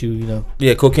different. It makes you, you know,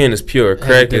 Yeah, cocaine is pure.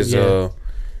 Crack is yeah.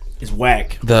 It's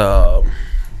whack. the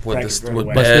what Crack the is very what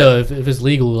whack. but bad- still, if it's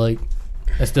legal, like,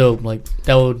 that's still, like,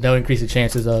 that will increase the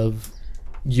chances of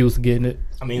youth getting it.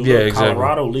 I mean, Yeah, look, exactly.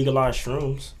 Colorado legalized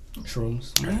shrooms.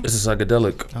 Shrooms. It's a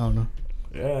psychedelic. I don't know.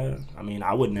 Yeah, I mean,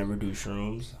 I would never do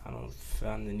shrooms. I don't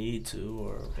find the need to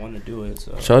or want to do it.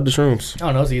 So Shout out to shrooms. I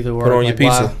don't know. It's either or. Put it on your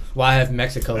pizza. Why have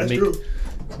Mexico that's make? true.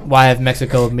 Why have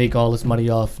Mexico make all this money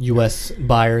off U.S.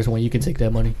 buyers when you can take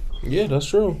that money? Yeah, that's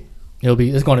true.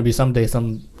 It's going to be someday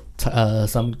some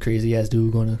crazy ass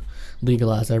dude going to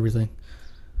legalize everything.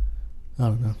 I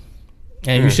don't know.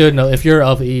 And you should know, if you're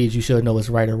of age, you should know what's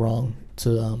right or wrong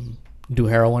to do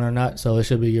heroin or not. So it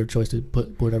should be your choice to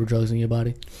put whatever drugs in your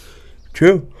body.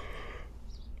 True.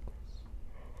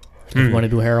 If you want to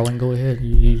do heroin, go ahead.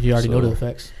 You already know the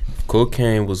effects.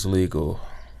 Cocaine was legal.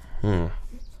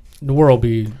 The world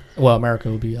America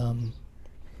would be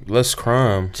Less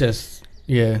crime. just,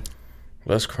 yeah.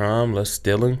 Less crime. Less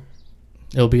stealing.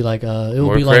 It'll be like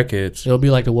More crackheads. it'll be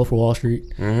like the Wolf of Wall Street.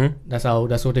 Mm-hmm.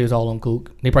 That's what they was all on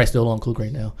coke. They probably still on coke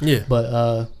right now. Yeah.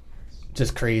 But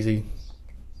just crazy.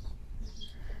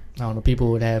 I don't know.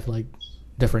 People would have like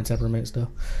different temperaments though.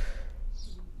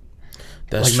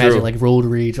 That's like true. imagine like road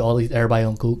rage, everybody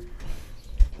on coke.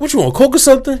 What you want, coke or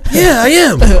something? Yeah, I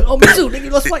am. Oh, me too,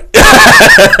 nigga. Let's fight.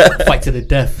 Fight to the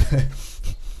death.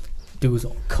 Dudes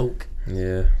on coke.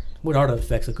 Yeah. What are the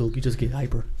effects of coke? You just get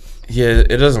hyper. Yeah,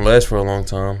 it doesn't last for a long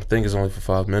time. I think it's only for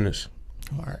 5 minutes.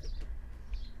 All right.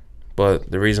 But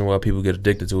the reason why people get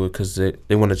addicted to it because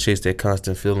they want to chase that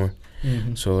constant feeling.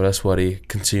 Mm-hmm. So that's why they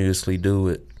continuously do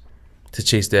it, to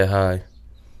chase that high.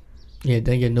 Yeah,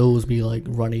 then your nose be like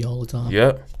runny all the time.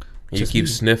 Yep. You Just keep be-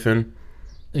 sniffing.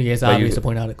 Yeah, it's Like obvious you- to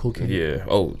point out that cocaine. Yeah.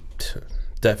 Oh,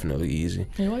 definitely easy.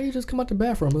 Hey, why you just come out the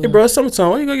bathroom? Hey, bro, it's summertime.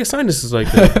 Why you got your sinuses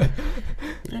like that?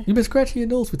 You been scratching your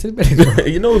nose for 10 minutes.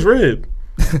 Your nose red.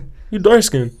 You dark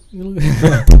skin. You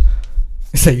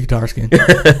say you dark skin.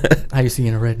 How you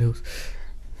seeing a red nose?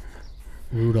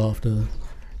 Rudolph the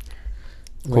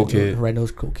Cokehead. red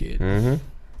nose cokehead. Mm-hmm.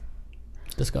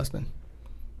 Disgusting.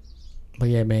 But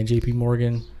yeah, man, JP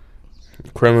Morgan.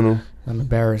 Criminal. I'm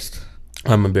embarrassed.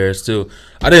 I'm embarrassed too.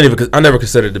 I never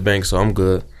considered the bank, so I'm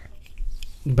good.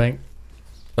 Bank.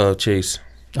 Chase.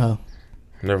 Oh,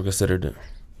 Never considered it.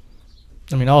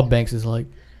 I mean, all banks is like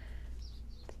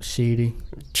shady.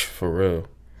 For real.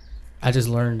 I just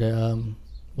learned that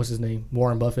what's his name,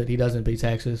 Warren Buffett. He doesn't pay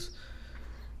taxes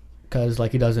because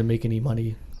like he doesn't make any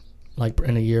money like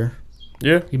in a year.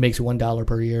 Yeah. He makes $1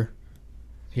 per year.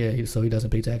 Yeah, so he doesn't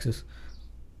pay taxes.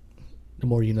 The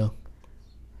more you know.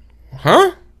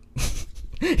 Huh?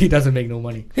 He doesn't make no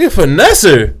money He a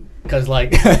finesser. because like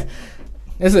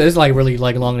it's like really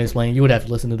like long to explain. You would have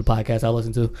to listen to the podcast I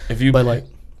listen to. If you, But like,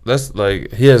 that's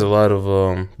like he has a lot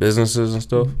of businesses and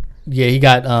stuff. yeah, he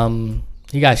got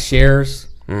shares.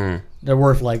 Mm. They're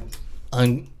worth like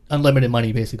unlimited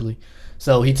money basically.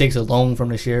 So he takes a loan from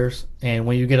the shares, and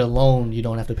when you get a loan, you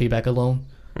don't have to pay back a loan.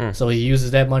 Mm. So he uses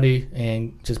that money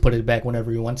and just put it back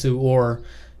whenever he wants to, or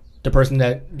the person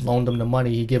that loaned him the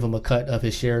money, he give him a cut of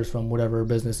his shares from whatever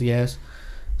business he has.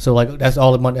 So like that's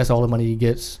all the money. That's all the money he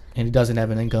gets, and he doesn't have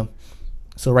an income.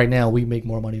 So right now we make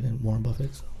more money than Warren Buffett.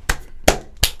 So.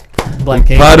 Black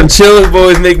King. Pod and Chillin'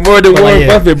 boys make more than But, Warren yeah.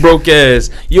 Buffett, broke ass.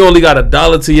 You only got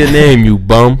 $1 to your name, you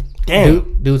bum.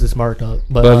 Damn. Dude's a smart dog.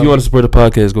 But But if you want to support the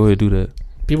podcast, go ahead and do that.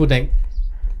 people think.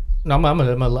 No, I'm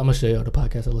gonna show you the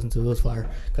podcast I listened to. It was fire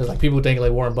because like people think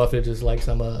like Warren Buffett is like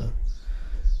some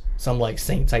some like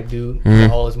saint type dude. Mhm.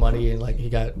 Got all his money and like he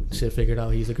got shit figured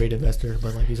out. He's a great investor,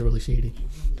 but like he's really shady.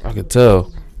 I could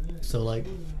tell. So like,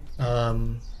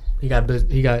 he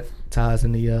got ties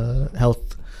in the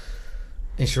health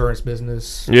insurance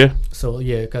business. Yeah. So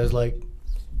yeah, because like,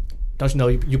 don't you know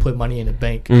you put money in the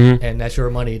bank Mhm. and that's your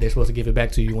money. They're supposed to give it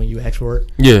back to you when you ask for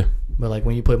it. Yeah. But like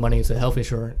when you put money into health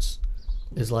insurance,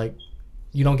 it's like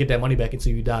you don't get that money back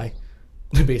until you die.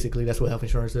 Basically, that's what health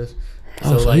insurance is.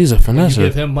 Oh, so he's a finesser. You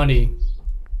give him money,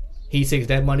 he takes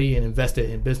that money and invests it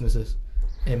in businesses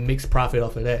and makes profit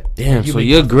off of that. Damn. You So make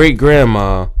your profit. great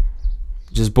grandma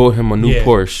just bought him a new Yeah,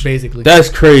 Porsche. basically. That's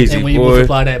crazy, And when you boy.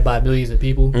 multiply that by millions of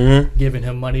people Mhm. giving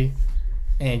him money,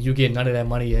 and you get none of that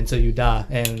money until you die,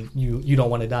 and you don't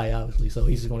want to die, obviously. So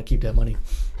he's just going to keep that money.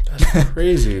 That's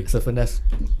crazy. It's a finesse.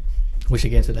 We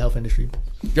should get into the health industry.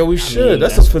 Yo, we should. mean,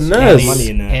 that's a that's finesse. money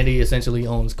in that. And he essentially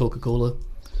owns Coca-Cola.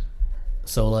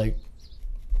 So like,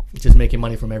 just making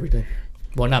money from everything.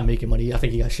 Well, not making money. I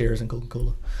think he got shares in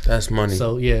Coca-Cola. That's money.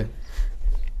 So yeah,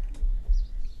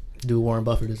 dude, Warren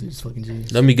Buffett is just fucking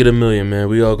genius. Let me get $1 million, man.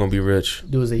 We all gonna be rich.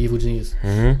 Dude is an evil genius.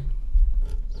 Mm-hmm.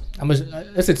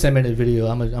 It's a 10-minute video.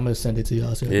 I'm gonna send it to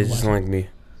y'all. So It's just like me.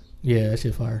 yeah, that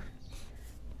shit fire.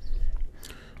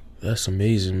 That's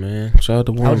amazing, man. Shout out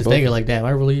to Warren I was just Buffett. thinking like, damn,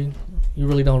 you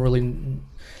really don't really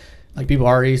like people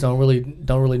our age don't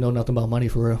really know nothing about money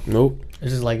for real. Nope.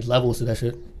 It's just like levels to that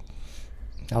shit.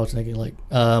 I was thinking like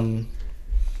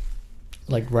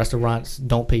restaurants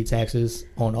don't pay taxes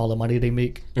on all the money they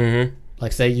make. Mm-hmm.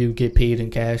 Like say you get paid in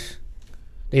cash,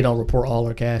 they don't report all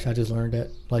their cash. I just learned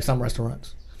that. Like some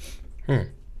restaurants.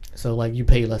 So like you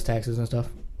pay less taxes and stuff.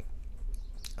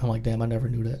 I'm like, damn, I never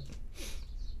knew that.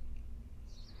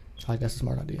 Like that's a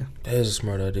smart idea. That is a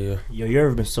smart idea. Yo, you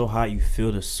ever been so hot you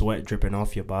feel the sweat dripping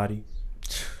off your body?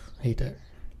 Hate that.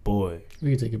 Boy,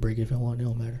 We can take a break if you want. It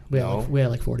don't matter. No. We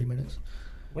had like 40 minutes.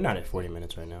 we're not at 40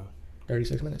 minutes right now.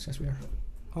 36 minutes. Yes, we are.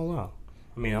 Oh, wow.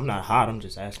 I mean, I'm not hot. I'm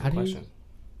just asking How a do you- question.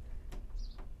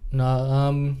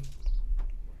 No,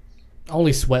 I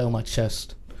only sweat on my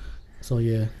chest. So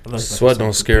yeah. It looks Sweat it's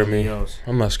don't something scare me. else.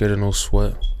 I'm not scared of no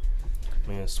sweat.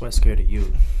 Man, sweat scared of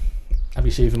you. I be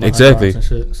shaving my Exactly. underarms and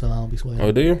shit, so I don't be sweating.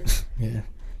 Oh, do you? Yeah. You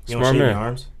don't Smart shave man. your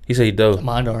arms? He said he does.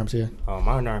 My underarms, yeah. Oh,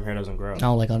 my underarm hair doesn't grow. I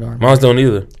don't like underarms. Mine's don't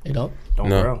either. They don't? Don't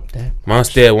No. grow. Damn. Mine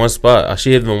stayed at one spot. I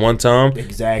shaved them one time,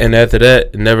 Exactly. and after that,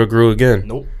 it never grew again.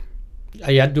 Nope.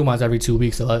 Yeah, I do mine every 2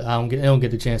 weeks, so I don't get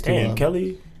the chance to. Damn,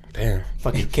 Kelly. Damn.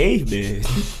 Fucking caveman.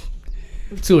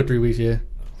 2 or 3 weeks, yeah.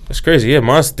 That's crazy. Yeah,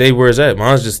 mine stayed where it's at.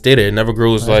 Mine's just stayed there. It never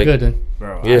grew. It's That's like, good then.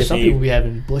 Bro, Yeah. I Some people shaved, be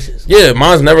having bushes. yeah,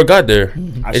 mine's never got there.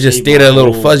 I It just shaved stayed my at a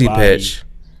little whole fuzzy body. patch.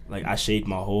 Like, I shaved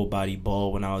my whole body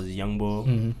bald when I was a young boy.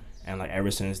 Mhm. And, like,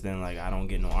 ever since then, like, I don't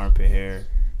get no armpit hair.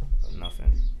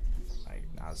 Nothing. Like,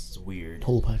 that's weird.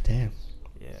 Whole pot, damn.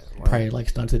 Yeah. Probably like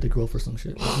stunted the growth or some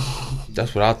shit.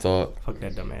 That's what I thought. Fuck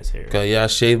that dumbass hair. 'Cause, yeah, I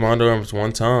shaved my underarms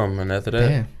one time, and after that,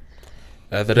 Damn.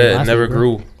 after Yeah, that, it mine's never never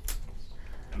grew. grew.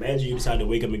 Imagine you decide to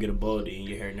wake up and get a baldy and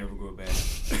your hair never grew back.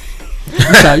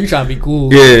 You trying to be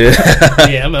cool. Yeah.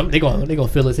 Yeah, they gonna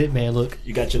feel his hitman look.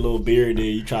 You got your little beard there.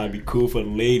 You trying to be cool for the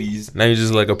ladies. Now you're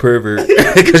just like a pervert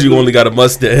because you only got a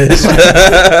mustache.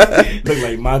 Look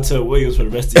like Montel Williams for the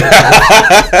rest of your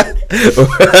life.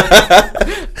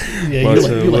 Yeah,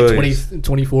 Montel you like Williams.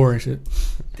 24 and shit.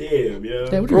 Damn, yo.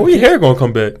 Damn, what Bro, when your hair gonna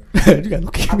come back? you gotta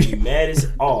look at I'd be me. mad as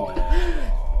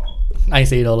I ain't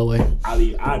say it all the way.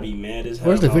 I'd be mad as hell.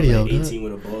 Where's the if I was, video, like, dude? 18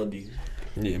 with a baldy.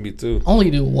 Yeah, me too. Only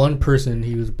knew one person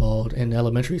he was bald in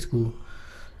elementary school.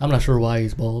 I'm not sure why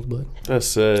he's bald, but That's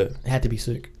sad. it had to be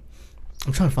sick.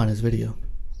 I'm trying to find his video.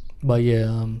 But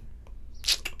yeah,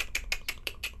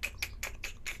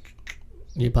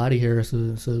 your body hair is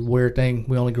a weird thing.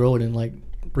 We only grow it in like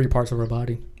 3 parts of our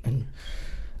body. And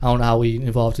I don't know how we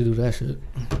evolved to do that shit.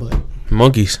 But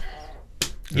Monkeys.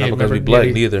 yeah, Not because we remember, black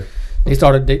yeah, neither.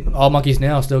 all monkeys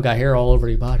now still got hair all over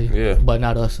their body. Yeah. But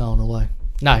not us. I don't know why.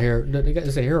 Not hair.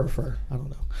 Is it hair or fur? I don't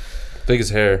know. I think it's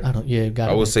hair. I don't. Yeah, got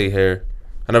I it. would say hair.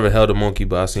 I never held a monkey,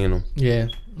 but I seen them. Yeah,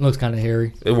 looks kind of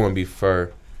hairy. It wouldn't be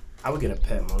fur. I would get a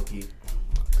pet monkey. Oh,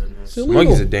 my goodness. So-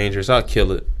 Monkeys are dangerous. I'll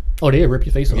kill it. Oh, they rip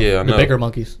your face off. Yeah, I the know. bigger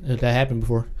monkeys. That happened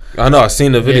before. I know. I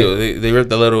seen the video. They ripped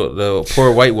the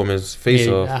poor white woman's face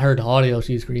Yeah, off. I heard the audio.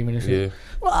 She's screaming and shit. Yeah.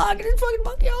 Well, get this fucking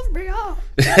monkey off me, oh.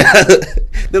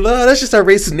 They're like, oh, that's just our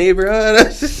racist neighbor.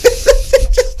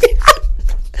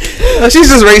 Oh, she's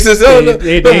just racist. Oh, no.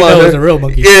 They Come on, know it's man. a real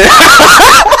monkey. Yeah.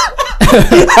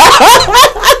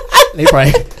 They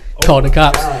probably called the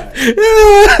cops. God.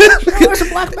 It's a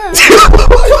black man.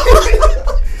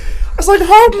 I was like,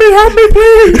 help me,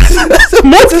 please. There's a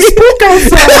monkey spook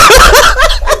outside.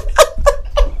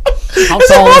 How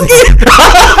tall is he?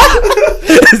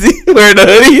 Is he wearing a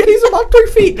hoodie? He's about 3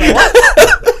 feet. Like, what?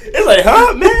 It's like,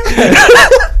 huh, man?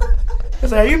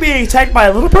 It's like, are you being attacked by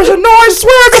a little person? No, I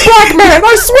swear it's a black man.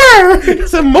 I swear.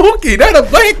 It's a monkey, not a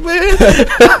black man.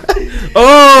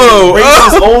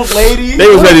 Racist old lady. They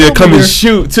was ready to come and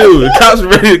shoot too. The cops were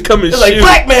ready to come and It's shoot.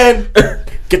 like, black man.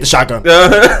 Get the shotgun.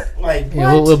 Like,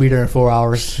 Yeah, we'll be there in 4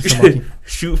 hours. It's a monkey.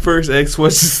 Shoot first, ask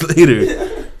questions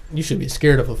later. You should be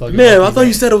scared of a fucking Man, monkey. I thought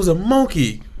you said it was a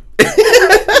monkey.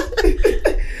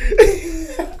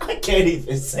 I can't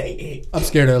even say it. I'm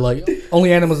scared of, like,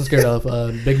 only animals I'm scared of.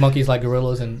 Big monkeys like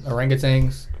gorillas and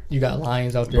orangutans. You got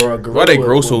lions out there. Bro, a Why gorilla they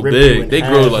grow will so rip you big? in They half,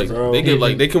 grow like bro. they get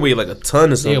like they can weigh like a ton or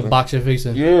They'll something. box your face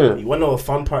in. Yeah. You wanna know a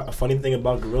funny thing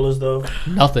about gorillas though?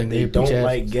 Nothing. They beat don't your ass.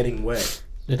 like getting wet.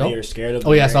 They They don't? are scared of.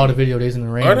 Oh, yeah, I saw the rain. video. They was in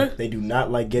the rain. Are they? They do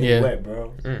not like getting Yeah. wet,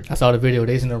 bro. I saw the video.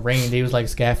 They was in the rain. They was, like,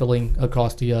 scaffolding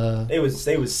across the... They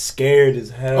was scared as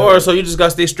hell. Or so you just got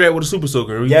to stay strapped with a super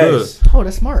soaker. We yes. Oh,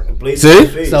 that's smart. Blaze See? in the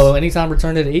face. So, anytime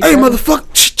return to the East good. Hey, Coast- motherfucker.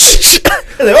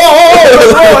 Like,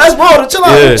 that's wrong. Chill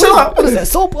out. Yeah. Chill out. What is that,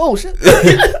 soap? Oh, shit.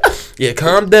 Yeah,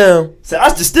 calm down. So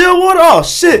that's distilled water. Oh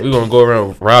shit. We're gonna go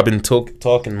around robbing,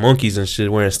 talking monkeys and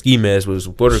shit, wearing ski masks with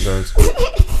water guns.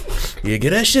 Yeah, get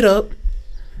that shit up.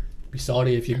 Be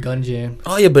salty if your gun jam.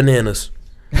 All your bananas.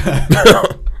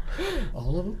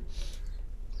 All of them?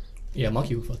 Yeah,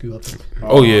 monkey will fuck you up.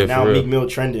 Oh, yeah, Now for real. Meek Mill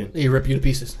trending They rip you to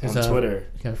pieces. on Twitter.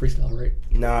 You got a freestyle, right?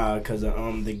 Nah, cause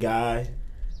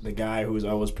the guy who was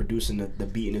always producing the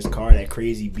beat in his car, that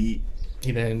crazy beat.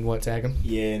 He didn't, tag him?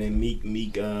 Yeah, and then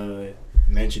Meek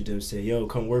mentioned him, said, "Yo,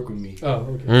 come work with me,"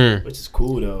 Oh, okay. which is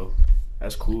cool though.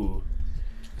 That's cool.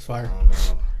 It's I fire. don't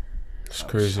know. It's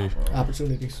crazy.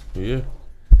 Opportunities. Yeah.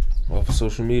 Off of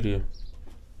social media.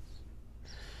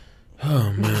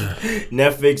 Oh man.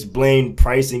 Netflix blamed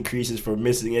price increases for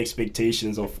missing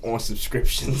expectations on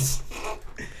subscriptions.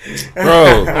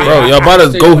 Bro, y'all about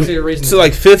to So go what's your reason? to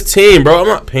like 15, bro. I'm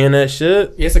not paying that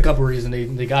shit. Yeah, it's a couple reasons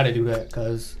they got to do that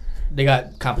because they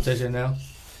got competition now.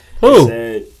 Who?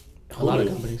 Said A lot of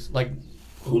Hulu. companies like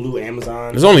Hulu,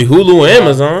 Amazon. There's only Hulu and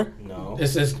Amazon. No.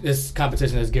 it's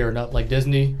competition that's gearing up like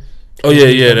Disney. Oh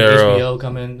yeah, they're. HBO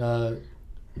coming.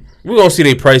 We're gonna see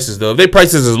their prices though. If their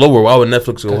prices is lower, why would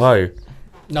Netflix go higher?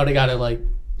 No, they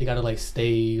gotta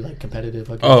stay like competitive.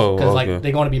 I guess. Oh, because okay. like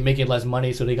they're going to be making less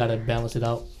money, so they gotta balance it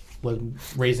out with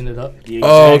raising it up. Yeah,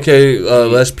 Oh, exactly. okay.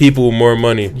 Less people, more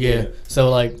money. Yeah. So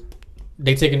like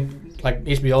they taking like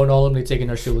HBO and all of them, they taking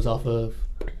their shows off of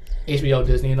HBO,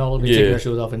 Disney, and all of them. They taking Yeah. their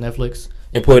shows off of Netflix.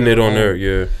 And putting it on there,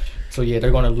 yeah. So yeah,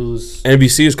 they're gonna lose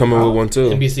NBC is coming with one too.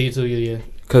 NBC too. Yeah.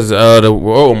 Because the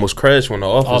world almost crashed when the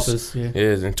Office. Office. Yeah.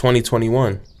 is in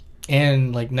 2021.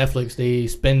 And like Netflix, they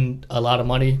spend a lot of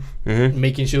money Mm-hmm.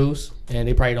 making shows, and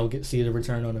they probably don't see the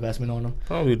return on investment on them.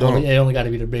 Probably don't. It only got to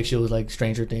be the big shows like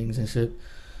Stranger Things and shit.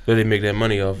 That they make that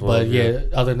money off of. But yeah,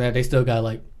 other than that, they still got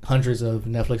like hundreds of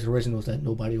Netflix originals that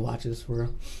nobody watches for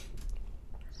real.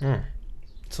 Hmm.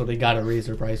 So they gotta raise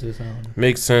their prices. I don't know.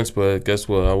 Makes sense, but guess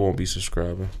what? I won't be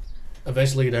subscribing.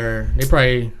 Eventually, they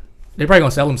probably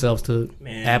gonna sell themselves to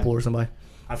Man. Apple or somebody.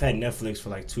 I've had Netflix for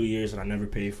like 2 years and I never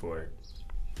paid for it.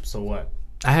 So what?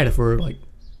 I had it for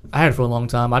a long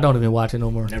time. I don't even watch it no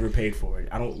more. Never paid for it.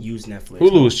 I don't use Netflix.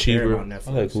 Hulu is I don't care cheaper. about I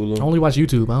Netflix. like Hulu. I only watch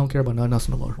YouTube. I don't care about nothing else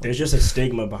no more. There's just a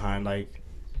stigma behind like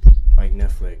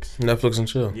Netflix. Netflix and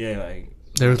chill. Yeah, like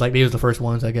They was the first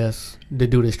ones, I guess, to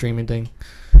do the streaming thing.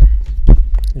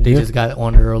 They Yeah. just got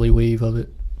on the early wave of it.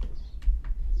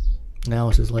 Now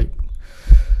it's just like,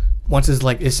 once it's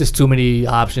like, it's just too many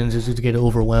options. It's just get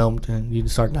overwhelmed and you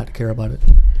just start not to care about it.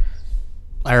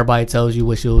 Everybody tells you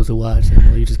what shows to watch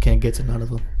and you just can't get to none of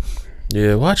them.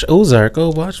 Yeah, watch Ozark. Go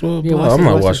watch. Well, Yeah, blah. watch I'm it,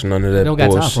 not watch it. watching none of You that don't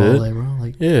got time for all bullshit. that, bro.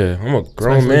 Like, Yeah, I'm a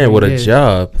grown Especially man with a yeah.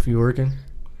 job. if you're working.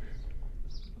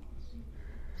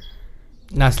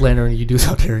 Not slandering you dudes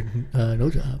out there, no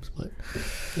jobs, but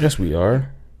Yes, we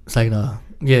are. it's like, yeah,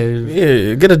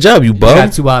 Yeah, get a job, you you bum.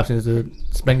 got two options: to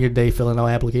spend your day filling out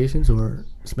applications or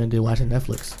spend it watching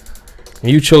Netflix.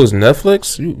 And you chose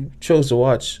Netflix. You chose to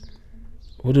watch.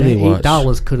 What did That we watch?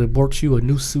 $8 could have bought you a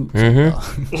new suit.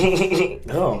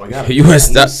 oh my god, You must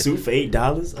a new stop- suit for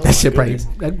 $8. Oh,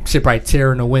 That shit probably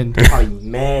tear in the wind. probably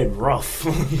mad rough.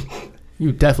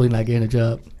 You definitely not getting a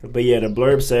job. But yeah, the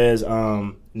blurb says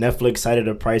Netflix cited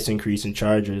a price increase in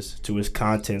charges to its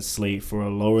content slate for a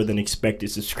lower than expected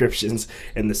subscriptions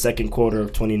in the second quarter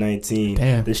of 2019.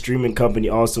 Damn. The streaming company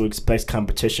also expects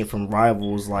competition from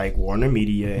rivals like Warner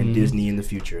Media and Disney in the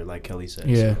future, like Kelly said.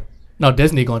 Yeah. No,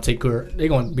 Disney gonna take care. They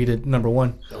gonna be the number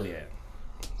one. Oh yeah.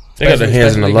 They got their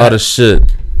hands in a Especially lot got- of shit.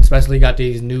 Especially got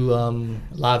these new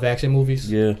live action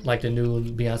movies. Yeah. Like the new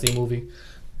Beyonce movie.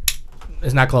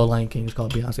 It's not called Lion King. It's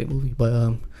called Beyonce movie.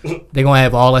 But they're gonna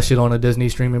have all that shit on the Disney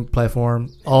streaming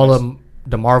platform. All of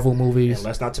the Marvel movies. And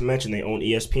let's not to mention they own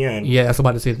ESPN. Yeah, that's what I'm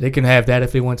about to say. They can have that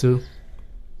if they want to,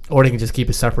 or they can just keep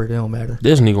it separate. It don't matter.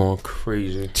 Disney going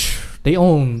crazy. They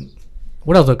own.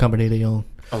 What other company they own?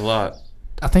 A lot.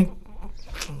 I think.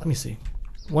 Let me see.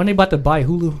 When they about to buy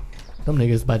Hulu, them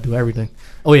niggas about to do everything.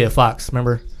 Oh yeah, Fox.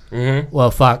 Remember? Mm-hmm.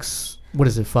 Well, Fox. What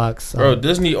is it? Fox. Bro,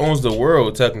 Disney owns the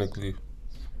world technically.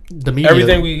 The media.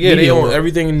 Everything they own world.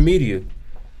 everything in media.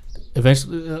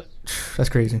 Eventually, that's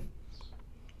crazy.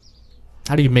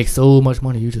 How do you make so much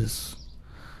money? You just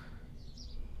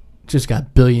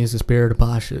got billions to spare to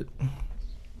buy shit.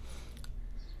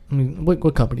 I mean,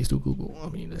 what companies do Google? I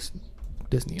mean, that's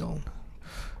Disney owned.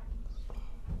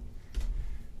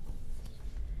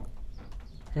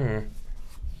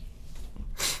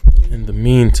 In the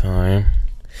meantime,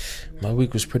 my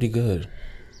week was pretty good.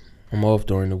 I'm off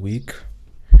during the week,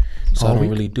 so All I don't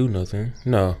week? really do nothing.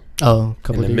 No, Oh, a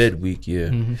couple in of the days. midweek, yeah.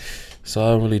 Mhm. So I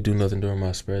don't really do nothing during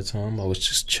my spare time. I was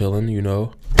just chilling, you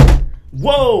know.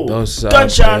 Whoa! That was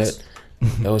Gunshots!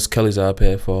 That was Kelly's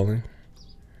iPad falling.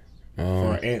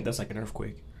 For an ant, that's like an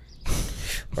earthquake.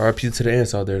 RIP to the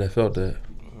ants out there that felt that.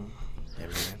 Yeah,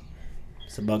 man.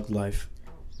 It's a bug's life.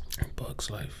 Bug's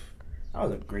Life. That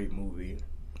was a great movie.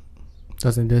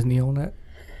 Doesn't Disney own that?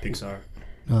 Pixar,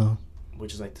 Oh,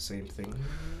 which is like the same thing,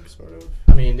 sort of.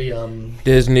 I mean they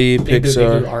Disney, they do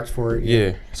Pixar. arts for it.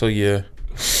 Yeah. So yeah.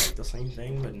 Like the same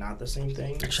thing, but not the same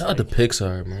thing. It's Shout out to like-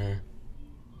 Pixar, man.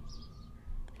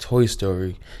 Toy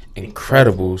Story,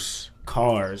 Incredibles.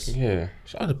 Cars. Yeah.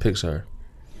 Shout out to Pixar.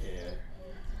 Yeah.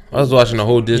 I was watching the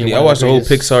whole Disney. one I of the watched the whole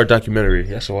greatest. Pixar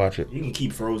documentary. I should watch it. You can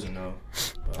keep Frozen though.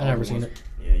 But I all never the seen ones- it.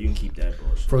 Yeah, you can keep that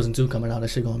bullshit. Frozen 2 coming out. That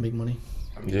shit gonna make money.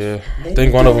 I mean, Yeah. I let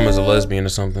think it one of them is a go. lesbian or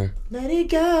something. Let it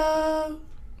go.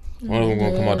 One of them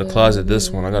gonna come out the closet. This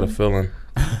one, I got a feeling.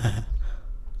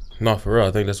 No, for real.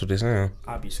 I think that's what they're saying.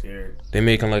 I'd be scared. They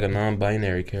making like a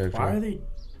non-binary character. Why are they?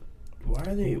 Why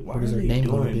are they? Why What is are their they name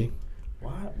gonna doing? be?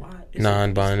 Why?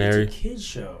 Non-binary. It's a kids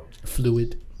show.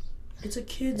 Fluid. It's a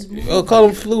kids movie. Oh, call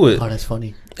him Fluid. Oh, that's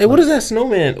funny. Hey, what is that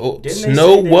snowman? Oh, Didn't they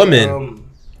Snow say that, Woman.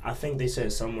 I think they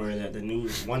said somewhere that the new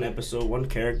one episode, one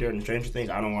character in Stranger Things.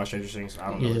 I don't watch Stranger Things. So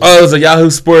I don't know. Yeah. Oh, it was a Yahoo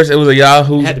Sports. It was a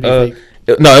Yahoo. It had to be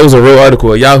fake. No, it was a real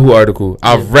article, a Yahoo article.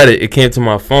 I read it. It came to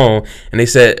my phone, and they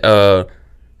said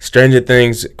Stranger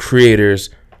Things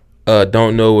creators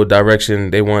don't know what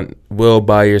direction they want Will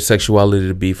Byers' sexuality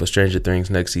to be for Stranger Things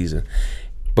next season,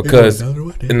 because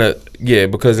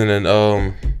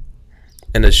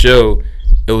in the show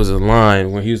it was a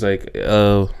line where he was like,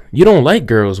 "You don't like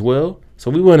girls, Will." So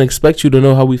we wouldn't expect you to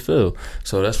know how we feel.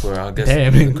 So that's where I guess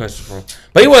Damn. the question from.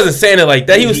 But he wasn't saying it like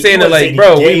that. He was saying it wasn't like, saying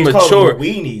bro, he we gay, he called him mature. a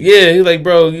weenie. Yeah, he's like,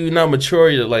 bro, you not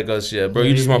mature like us yet, bro. You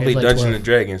Yeah, just want to he's play like Dungeons 12. and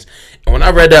Dragons. And when I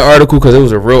read that article, because it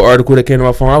was a real article that came to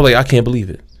my phone, I was like, I can't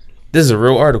believe it. This is a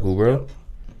real article, bro.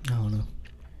 I don't know.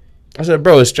 I said,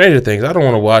 bro, it's Stranger Things. I don't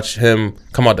want to watch him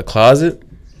come out the closet.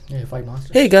 Yeah, fight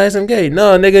monsters. Hey guys, I'm gay.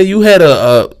 No, nigga, you had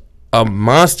a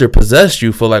monster possess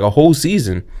you for like a whole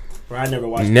season. Bro, I never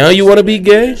watched. Now you wanna be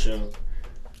gay? Show.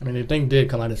 I mean, the thing did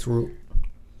come out as root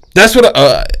That's what.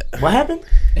 What happened?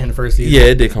 in the first season. Yeah,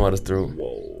 it did come out his throat.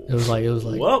 Whoa. It was like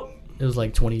Whoa. it was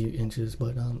like 20 inches,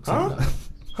 but Huh?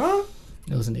 Huh?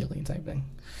 it was an alien type thing.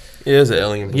 Yeah, it's an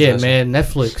alien. Yeah, possession. man,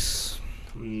 Netflix.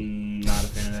 Not a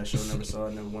fan of that show. Never saw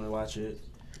it. Never want to watch it.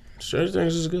 Stranger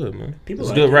Things is good, man. People It's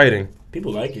like good it. writing.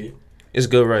 People like it. It's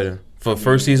good writing. For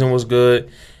first season was good.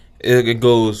 It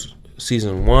goes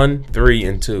season 1, 3,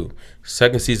 and 2.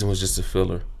 Second season was just a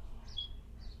filler.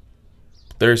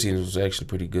 Third season was actually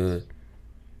pretty good.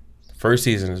 First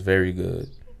season is very good.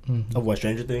 Of what,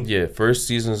 Stranger Things? Yeah, first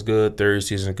season is good. Third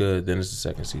season is good. Then it's the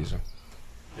second season.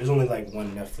 There's only like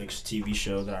one Netflix TV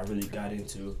show that I really got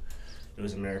into. It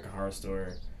was American Horror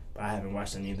Story. But I haven't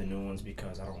watched any of the new ones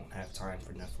because I don't have time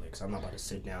for Netflix. I'm not about to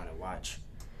sit down and watch.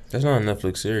 That's not a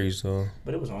Netflix series though.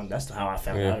 But it was on. That's how I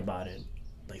found Yeah. out about it.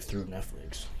 Like through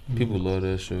Netflix. People love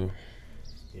that show.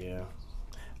 Yeah.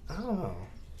 I don't know.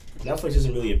 Netflix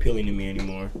isn't really appealing to me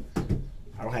anymore.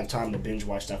 I don't have time to binge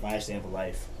watch stuff. I actually have a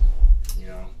life. You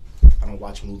know? I don't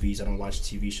watch movies. I don't watch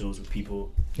TV shows with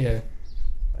people. Yeah.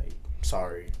 Like,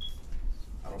 sorry.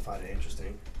 I don't find it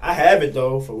interesting. I have it,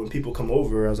 though, for when people come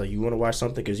over. I was like, you want to watch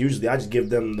something? Because usually I just give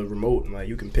them the remote and, like,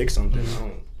 you can pick something.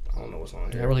 I don't know what's on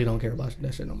I here. really don't care about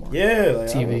that shit no more. Yeah, like,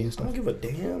 TV and I stuff. don't give a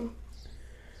damn.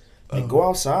 Like, go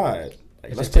outside.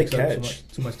 Like, It let's just play takes up catch.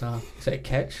 Too much time. Is that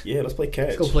catch? Yeah, let's play catch.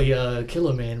 Let's go play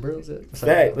Killer Man, bro.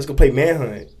 Fact, let's go play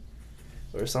Manhunt.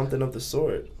 Or something of the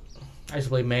sort. I used to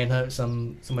play Manhunt.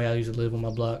 Somebody I used to live on my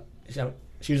block.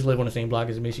 She used to live on the same block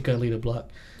as me. She couldn't leave the block.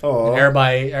 Oh, And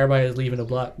everybody is leaving the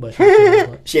block, but she couldn't leave the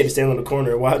block. she had to stand on the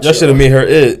corner and watch. Y'all should have made her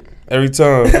it every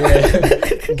time.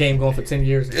 Yeah. Game going for 10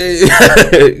 years. This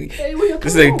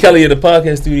nigga Kelly in the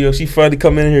podcast studio. She finally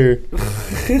come in here.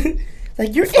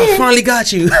 Like you're I finally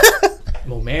got you.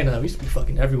 Well, Manhunt, we used to be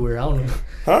fucking everywhere. I don't know.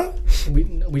 Huh? We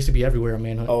used to be everywhere on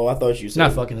Manhunt. Oh, I thought you said.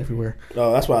 Not fucking everywhere.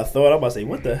 Oh, that's what I thought. I was about to say,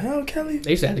 what the hell, Kelly?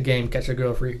 They used to have the game Catch a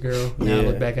Girl, Freak a Girl. Now I Yeah.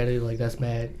 look back at it like that's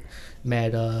mad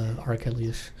R.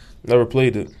 Kelly-ish. Never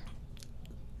played it.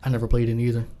 I never played it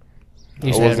either. They I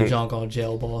used to have the wasn't- junk called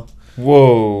Jail Ball.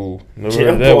 Whoa. Never Jail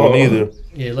heard that ball. one either.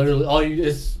 Yeah, literally all you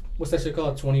is what's that shit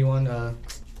called? 21.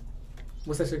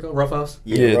 What's that shit called? Rough House.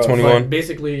 Yeah, bro. 21. But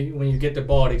basically, when you get the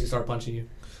ball, they just start punching you.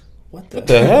 What What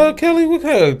the hell, Kelly? What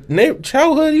kind of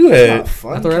childhood you It's had? not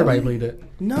fun, I thought everybody Kelly. played it.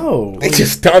 No. They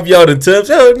just stomp you out in tubs.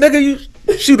 Yo, nigga,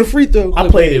 you shoot a free throw. I I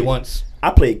played played- it once. I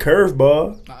played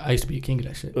curveball. I used to be a king of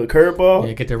that shit. Curveball.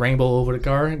 Yeah, get the rainbow over the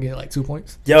car and get like 2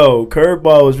 points. Yo,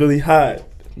 curveball was really hot.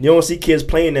 You don't see kids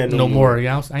playing that No more.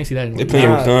 Yeah, I ain't see that They anymore. playing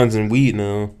Nah. with guns and weed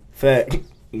now. Fact.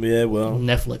 Yeah, well.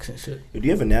 Netflix and shit. Do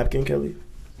you have a napkin, Kelly?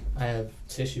 I have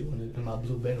tissue in my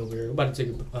blue bin over here. We're about to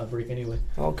take a break anyway.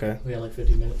 Okay. We got like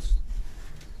 50 minutes.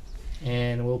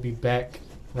 And we'll be back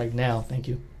right now. Thank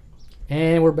you.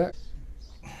 And we're back.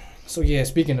 So, yeah,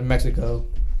 speaking of Mexico,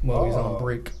 well, he's on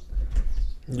break.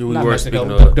 Yeah, we Not were Mexico,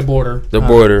 speaking but of the border. the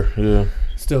border. Yeah.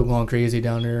 Still going crazy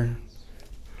down there.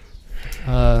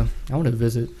 I want to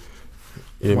visit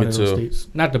Yeah, one me of those too. states.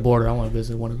 Not the border. I want to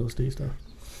visit one of those states, though.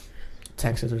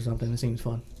 Texas or something. It seems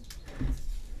fun.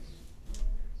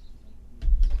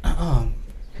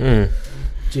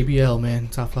 JBL, man.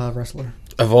 Top 5 wrestler.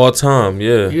 Of all time,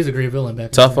 yeah. He was a great villain back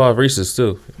in Top the day. 5 races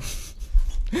too.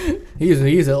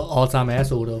 He's an all-time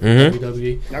asshole, though, for Mhm.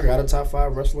 WWE. Y'all got a top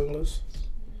 5 wrestling list?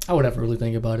 I would have to really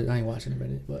think about it. I ain't watching it in a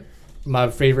minute, but my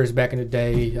favorites back in the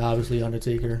day, obviously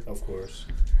Undertaker, Of course.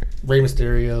 Rey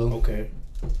Mysterio, Okay.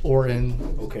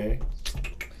 Orton, Okay.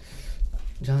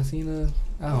 John Cena.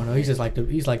 I don't know. He's like the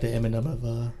Eminem of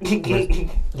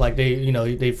like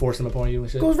they force him upon you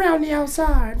and shit. Goes round the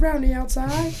outside, round the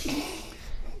outside.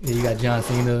 Yeah, you got John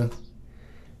Cena.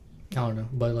 I don't know,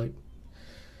 but like,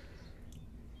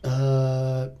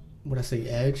 what I say,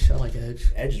 Edge. I like Edge.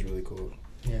 Edge is really cool.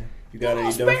 Yeah. You got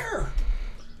any Spare.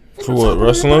 For what,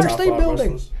 wrestling? top State 5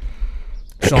 building. wrestlers?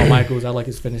 Shawn Michaels. I like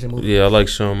his finishing move. Yeah, I like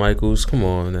Shawn Michaels. Come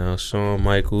on now, Shawn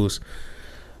Michaels.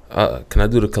 Can I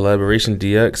do the collaboration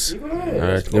DX? Go All ahead.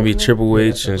 right, give me Triple Yeah,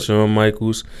 H and Shawn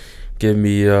Michaels. Give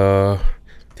me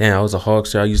damn, I was a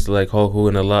Hulkster. I used to like Hulk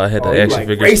Hogan a lot. I had Oh, the you action like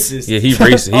figure. racist. Yeah, he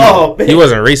racist. Oh, man. He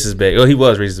wasn't racist back. Oh, he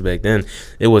was racist back then.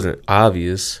 It wasn't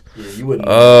obvious. Yeah, you wouldn't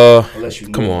know unless you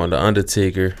Come knew. on, the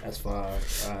Undertaker. That's fine.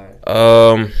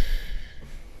 All right.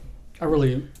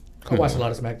 I watch a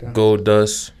lot of SmackDown. Gold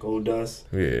Dust. Gold Dust.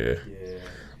 Yeah.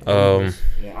 Yeah.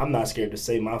 Yeah, I'm not scared to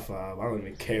say my 5. I don't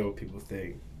even care what people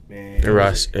think. Man. And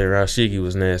Rashiki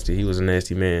was nasty. He was a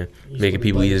nasty man, He used making to be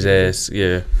people eat his black. ass.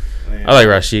 Yeah, Man. I like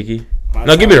Rashiki. My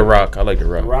No, give me top- the Rock. I like the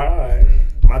Rock. Right.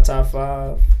 My top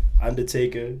 5: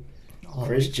 Undertaker, Oh,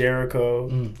 Chris Jericho,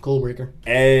 Cold Breaker.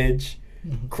 Edge,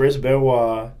 Mm-hmm. Chris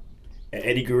Benoit, and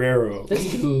Eddie Guerrero.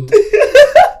 This dude.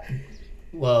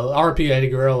 Well, RP Eddie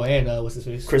Guerrero and what's his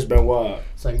face? Chris Benoit.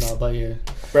 It's like, no, but yeah.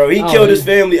 Bro, he Oh, killed his he-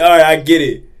 family. All right, I get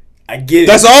it.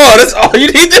 That's all. That's all you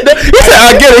need to know. He said,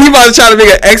 I get it. He about to try to make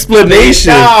an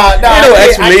explanation. Nah, Ain't no I can't-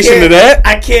 explanation to that.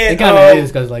 I can't. It kind of is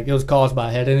because like it was caused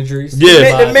by head injuries.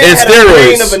 Yeah. The man And had a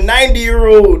brain steroids. of a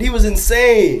 90-year-old. He was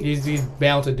insane. He's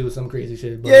bound to do some crazy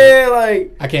shit. But Yeah,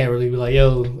 like, I can't really be like,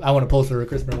 yo, I want to poster a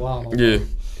Chris Benoit. Yeah.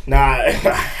 nah,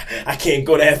 I can't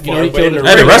go that You far. know, he but in killed the him.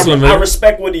 At a ring, wrestling I match.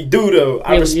 respect what he do, though.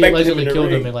 I He respect him allegedly in the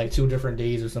killed ring. him in like 2 different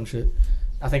days or some shit.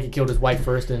 I think he killed his wife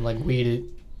first and like waited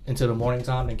until the morning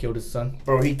time and killed his son.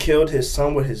 Bro, he killed his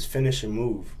son with his finishing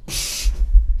move.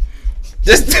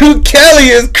 This dude Kelly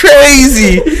is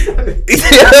crazy.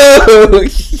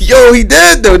 Yo, he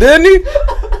did though, didn't he?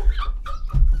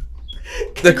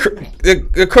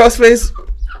 The crossface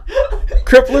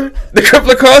crippler, the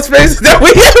crippler crossface. That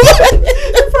we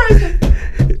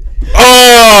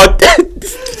Oh,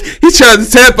 he tried to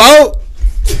tap out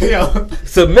Yo,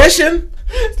 submission.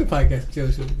 it's the podcast.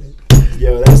 Chill shit, man.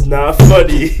 Yo, that's not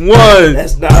funny. 1,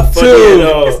 That's not funny 2,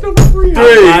 at all. It's number 3.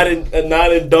 I'm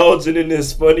not indulging in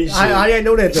this funny shit. I didn't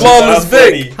know that though. Flawless Not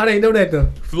funny. Vic. How they know that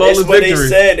though? Flawless That's what victory. they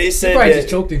said. They He said probably just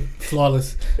that. choked him.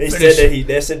 Flawless. They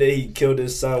Finish. said that he killed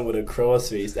his son with a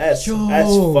crossface. That's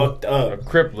Yo. fucked A up.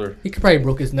 crippler. He could probably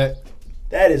broke his neck.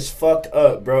 That is fucked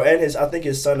up, bro. And I think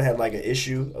his son had like an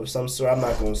issue of some sort. I'm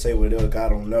not gonna say what it was. I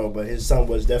don't know, but his son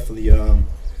was definitely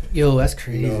Yo, that's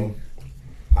crazy. you know,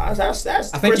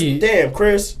 That's I think Chris.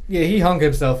 Chris. Yeah, he hung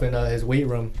himself in his weight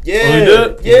room. Yeah, Oh, he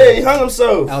did? Yeah, he hung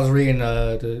himself. I was reading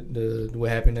the what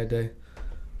happened that day.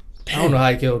 I don't know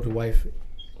how he killed the wife.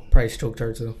 Probably choked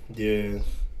her too. Yeah.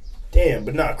 Damn,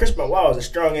 but nah, Chris Benoit was a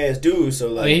strong ass dude, so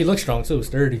like, I mean, he looked strong too,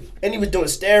 sturdy. and he was doing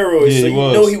steroids, Yeah, so he you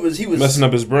was. know he was Messing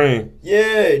up his brain.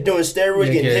 Yeah, doing steroids,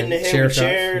 Yeah, getting hit in the yeah, head chair with shots,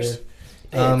 chairs.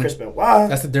 yeah. Damn, Chris Benoit.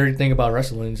 That's the dirty thing about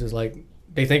wrestling. Is just like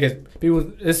they think it's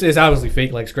people. It's obviously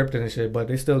fake, like scripted and shit, but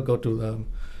they still go through.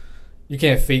 You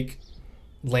can't fake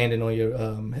landing on your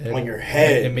head. On your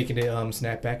head. and making it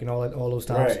snap back and all those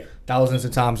times, Right. thousands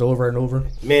of times over and over.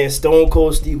 Man, Stone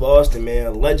Cold Steve Austin, man,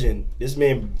 a legend. This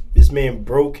man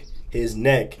broke his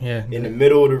neck Yeah, in the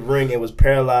middle of the ring and was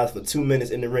paralyzed for 2 minutes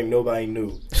in the ring. Nobody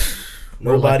knew.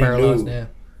 Nobody knew. Yeah.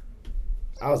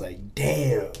 I was like,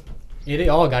 damn. Yeah, they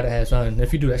all gotta have something.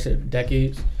 If you do that shit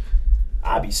decades,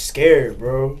 I'd be scared,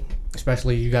 bro.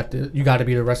 especially you got to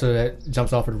be the wrestler that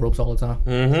jumps off of the ropes all the time,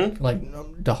 Mm-hmm. like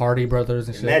the Hardy brothers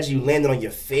and shit. Imagine you landing on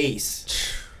your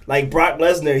face. Like Brock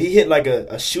Lesnar, he hit like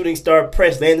a shooting star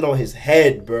press, landed on his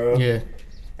head, bro. Yeah,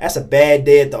 That's a bad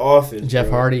day at the office. Jeff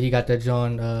bro. Hardy, he got that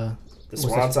John The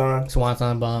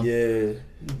Swanton. bomb. Yeah.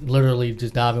 Literally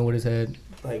just diving with his head.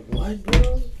 Like, what,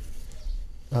 bro?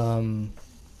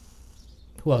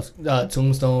 Who else?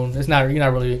 Tombstone. You're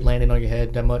not really landing on your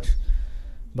head that much,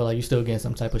 but like you still getting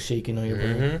some type of shaking on your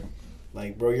brain. Mm-hmm.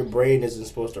 Like, bro, your brain isn't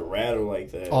supposed to rattle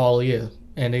like that. Oh yeah,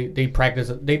 and they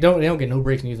practice. They don't get no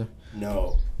breaks neither.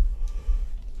 No.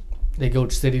 They go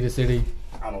city to city.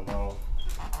 I don't know.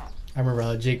 I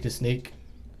remember Jake the Snake.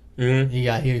 Mm-hmm. He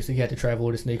had to travel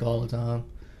with a snake all the time.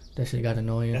 That shit got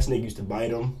annoying. That snake used to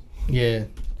bite him. Yeah.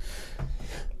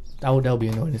 That would be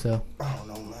annoying as hell. I don't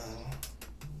know, man.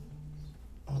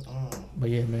 But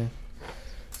yeah, man.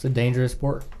 It's a dangerous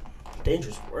sport.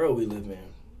 Dangerous world we live in.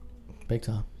 Big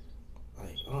time.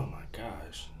 Like, oh my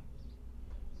gosh.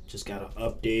 Just got an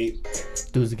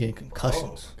update. Dudes are getting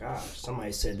concussions. Oh gosh.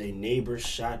 Somebody said their neighbor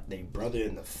shot their brother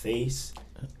in the face.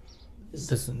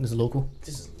 This is local.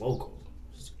 This is local.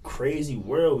 It's a crazy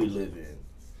world we live in.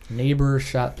 Neighbor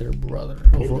shot their brother.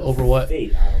 In the Over what?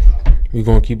 face, I don't know. We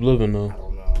gonna keep living though. I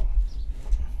don't know.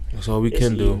 That's all we It's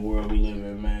can an evil do. world we live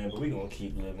in, man. But we gonna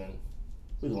keep living.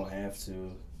 We gonna have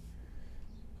to.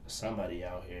 Somebody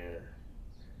out here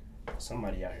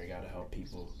gotta help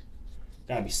people.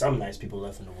 Gotta be some nice people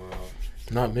left in the world.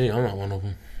 Not me. I'm not one of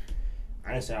them.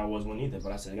 I didn't say I was one either,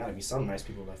 but I said there gotta be some nice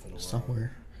people left in the world.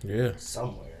 Somewhere. Yeah.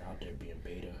 Somewhere out there being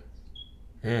beta.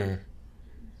 Mm.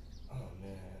 Oh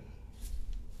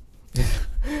man.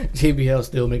 JBL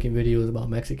still making videos about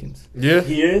Mexicans. Yeah.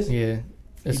 He is? Yeah.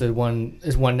 It's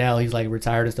one now. He's like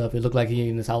retired and stuff. It looked like he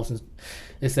in his house. And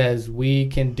it says, "We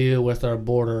can deal with our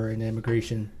border and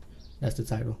immigration." That's the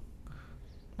title.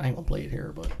 I ain't gonna play it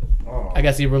here, but Oh. I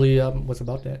guess he really what's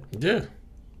about that. Yeah.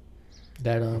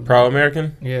 That Proud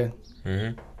American. yeah.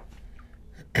 Mm-hmm.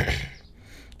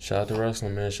 Shout out to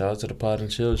wrestling, man. Shout out to the Pod and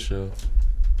Chill show.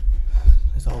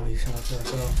 It's always shout out to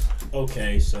ourselves.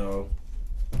 Okay, so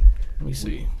Let me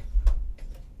see.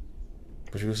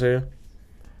 What you were saying?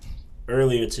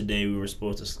 earlier today we were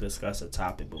supposed to discuss a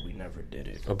topic, but we never did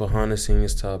it. A behind the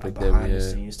scenes topic that we Behind the had.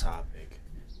 scenes topic.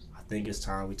 I think it's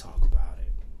time we talk about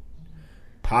it.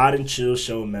 Pod and Chill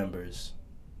show members,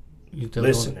 You still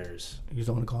listeners, You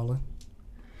don't want to call in?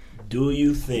 do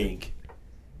you think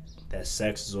that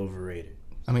sex is overrated?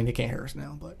 I mean, they can't hear us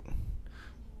now, but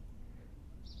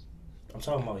I'm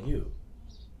talking about you.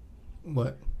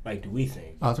 what? Like, do we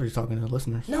think? I thought you were talking to the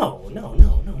listeners. No.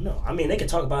 I mean, they can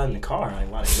talk about it in the car,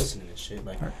 like, while they're listening and shit.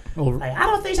 Like, Over, I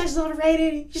don't think sex is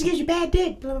overrated. It just gives you bad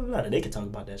dick. Blah, blah, blah. They can talk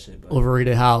about that shit. But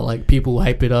overrated how like people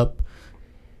hype it up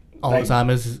all Like- the time.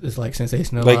 It's like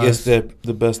sensational. Like it's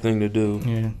the best thing to do.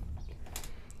 Yeah.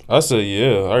 I said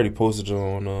yeah. I already posted it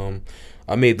on.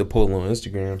 I made the poll on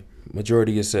Instagram.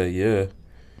 Majority has said yeah.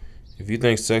 If you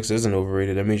think sex isn't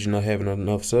overrated, that means you're not having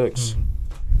enough sex.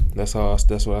 That's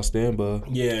what I stand by.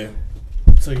 yeah.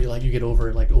 So you get over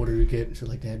it like the older you get, shit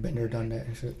like that. Been there, done that,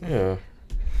 and shit. Yeah.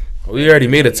 We already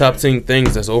made a top 10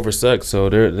 things that's over sex, so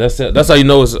that's how you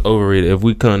know it's overrated. If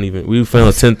we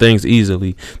found 10 things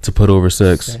easily to put over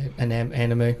sex. And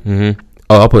anime. Mm-hmm.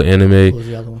 Oh, I put What anime. was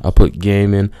the other one? I put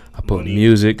gaming. I put Money.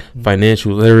 music,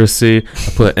 financial literacy.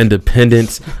 I put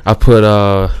independence. I put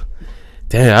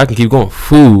damn, I can keep going.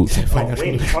 Food, Oh, we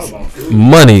ain't talking about food.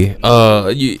 money,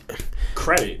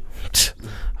 Credit.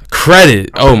 credit.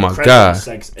 Oh my Credit god.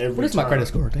 Sex every What is my time. credit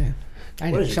score? Damn.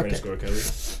 I What ain't is your check credit that.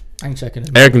 score, Kelly? I ain't checking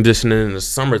it. Air conditioning in the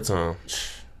summertime.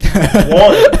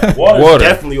 Water. Water.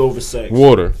 Definitely over sex.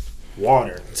 Water.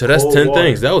 Water. So that's Cold 10 water.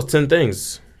 things. That was 10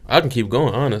 things. I can keep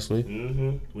going, honestly. Mm-hmm.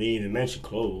 We didn't even mention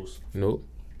clothes. Nope.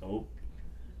 Nope.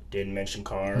 Didn't mention Might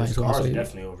cars. as well Cars say are it.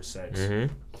 definitely over sex.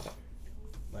 Mm-hmm.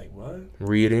 Like what?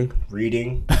 Reading.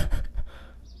 Reading.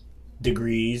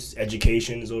 Degrees.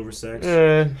 Education is over sex.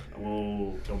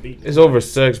 Whoa, don't beat me. It's over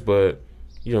sex, but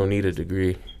you don't need a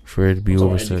degree for it to be I'm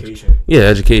over talking sex. education. Yeah,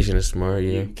 education is smart.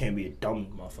 Yeah. You can't be a dumb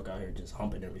motherfucker out here just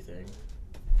humping everything.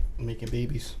 Making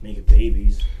babies. Making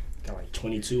babies. Got like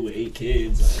 22 with 8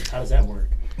 kids. Like, how does that work?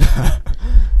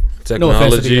 No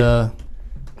offense to Technology. the,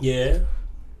 Yeah.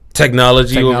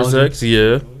 Technology over Technology. sex.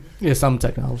 Yeah. yeah, some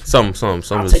technology. Some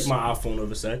I'll is. take my iPhone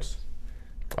over sex.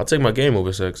 I'll take my game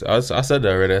over sex. I said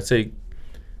that already. I take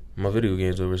my video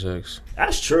games over sex.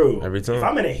 That's true. Every time. If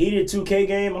I'm in a heated 2K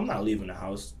game, I'm not leaving the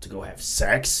house to go have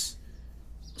sex.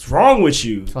 What's wrong with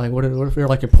you? It's like, what if you're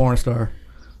like a porn star?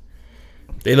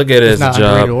 They look at it It's as a not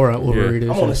job. underrated or overrated.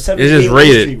 I'm on a It's 7 It's just game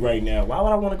rated. streak right now. Why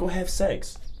would I want to go have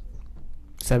sex?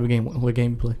 7 game. What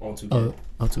game you play? On 2K.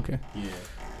 Oh, 2K. Yeah.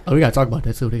 Oh, we gotta talk about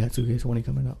that too. They got 2K20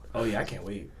 coming out. Oh, yeah, I can't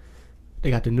wait. They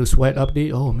got the new Sweat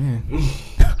update. Oh man.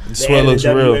 The They sweat added looks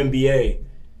the real. WNBA.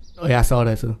 Oh yeah, I saw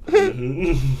that too.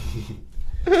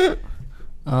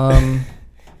 Mhm.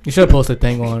 You should post a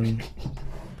thing on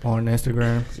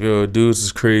Instagram. Yo, dudes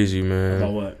is crazy, About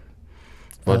man. what?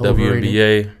 About Overrated.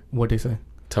 WNBA. What they say?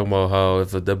 Talking about how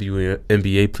if a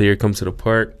WNBA player comes to the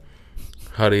park,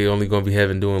 how they only gonna be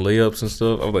doing layups and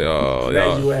stuff. I'm like, oh, Imagine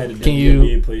y'all. you had a Can you-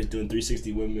 WNBA players doing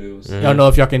 360 windmills. Mhm. Y'all know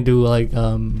if y'all can do like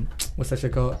what's that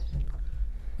shit called?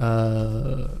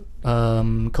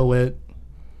 Co-ed.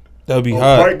 That would be Oh,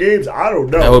 hot. park games? I don't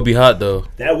know. That would be hot though.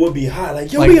 That would be hot.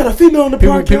 Like, yo, Like, we got a female in the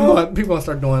park, yo. People gonna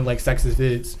start doing like sexist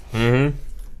vids, Mm-hmm.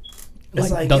 It's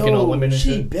like, dunking yo, on women and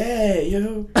she shit. bad,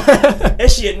 yo.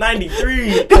 And she at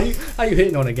 93. How you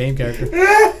hitting on a game character?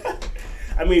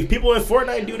 I mean, if people in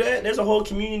Fortnite do that, there's a whole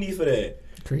community for that.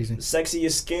 Crazy.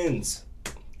 Sexiest skins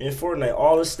in Fortnite,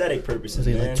 all aesthetic purposes, Was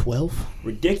he man. like 12?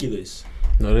 Ridiculous.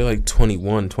 No, they're like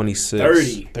 21, 26,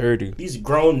 30. 30. These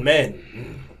grown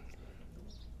men.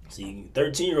 See,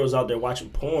 13-year-olds out there watching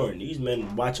porn. These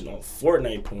men watching on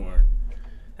Fortnite porn.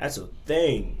 That's a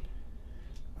thing.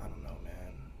 I don't know, man.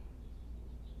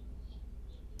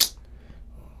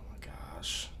 Oh my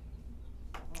gosh.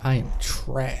 I am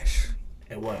trash.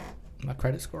 And what? My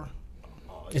credit score.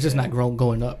 Oh, It's just bad. not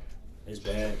going up. It's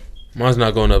bad. Mine's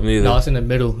not going up neither. No, it's in the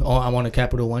middle. Oh, I'm on a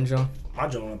Capital One, John. My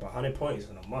joint went up 100 points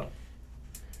in a month.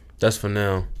 That's for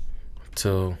now.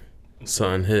 Till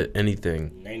something hit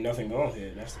anything. Ain't nothing going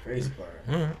here. That's the crazy part.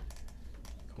 All right.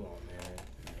 Come on, man.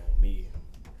 You know me.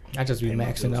 I just be Pay my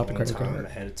maxing bills out the on credit time card.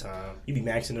 ahead of time. You be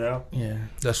maxing it out? Yeah.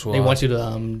 That's why. They want you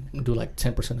to do like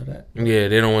 10% of that. Yeah,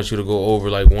 they don't want you to go over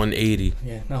like 180.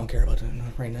 Yeah, I don't care about that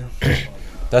right now.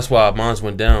 That's why mine's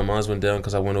went down. Mine's went down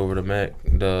because I went over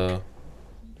the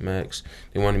max.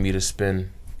 They wanted me to spend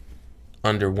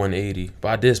under 180, but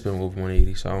I did spend over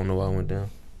 180, so I don't know why I went down.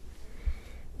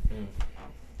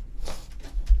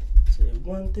 Say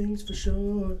one thing's for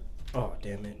sure. Oh,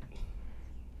 damn it.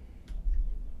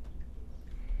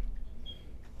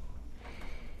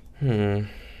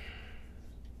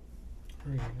 I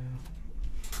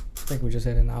think we just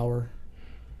had an hour.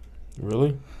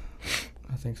 Really?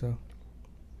 I think so.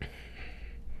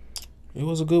 It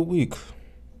was a good week.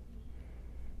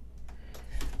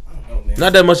 I don't know, man.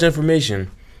 Not that much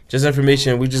information. Just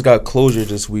information. We just got closure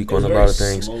this week It was on a very lot of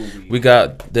things. slow week. We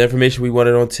got the information we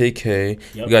wanted on TK.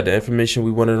 Yep. We got the information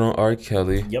we wanted on R.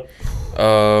 Kelly. Yep.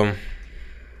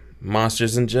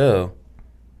 Monsters in jail.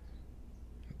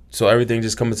 So everything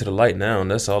just coming to the light now,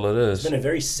 and that's all it It's is. been a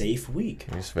very safe week.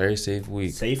 It's a very safe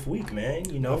week. Safe week, man.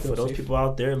 You know, I feel for those safe. people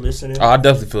out there listening, I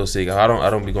definitely feel sick. I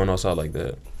don't be going outside like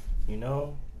that. you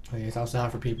know, Oh, yeah, it's outside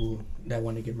for people that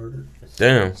want to get murdered.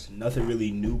 Damn. there's nothing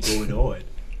really new going on.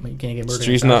 I mean, you can't get murdered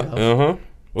Streets inside not. your house,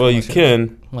 Well, you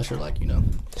can. unless you're like, you know.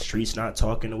 Streets not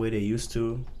talking the way they used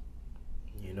to.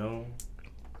 You know,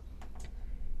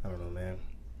 I don't know, man.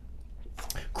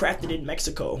 Crafted in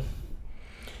Mexico.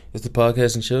 It's the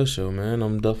Podcast and Chill Show, man.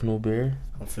 I'm Duff No Bear.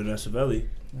 I'm Phil Savelli.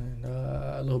 And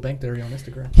Little Bank Theory on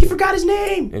Instagram. He forgot his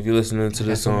name. If you're listening to Got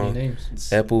this so many on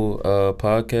names. Apple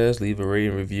Podcast, leave a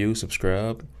rating, review,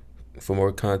 subscribe for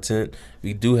more content.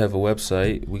 We do have a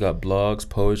website. We got blogs,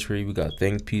 poetry. We got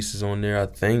think pieces on there, I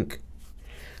think.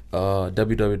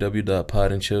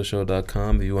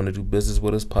 www.podandchillshow.com. If you want to do business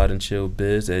with us,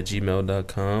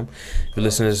 podandchillbiz@gmail.com. If you're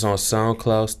listening to this on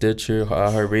SoundCloud, Stitcher,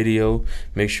 iHeartRadio,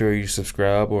 make sure you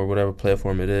subscribe or whatever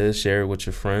platform it is. Share it with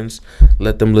your friends.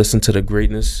 Let them listen to the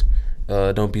greatness.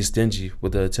 Don't be stingy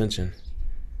with the attention.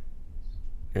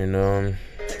 And I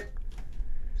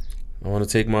want to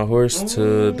take my horse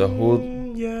to the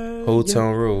whole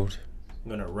town road. I'm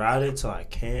gonna ride it till I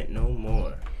can't no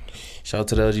more. Shout out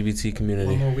to the LGBT community.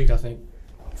 One more week, I think.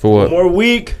 For what? One more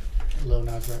week. Lil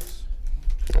Nas X.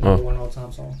 Oh. Number one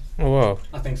all-time song. Oh wow!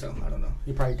 I think so. I don't know.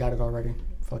 You probably got it already.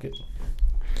 Fuck it.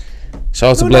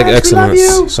 Shout out to Lil Black Nas, we love you.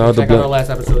 Excellence. Shout out to Check out our Black. last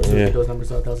episode too. Yeah. Get those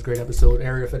numbers up. That was a great episode.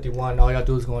 Area 51. All y'all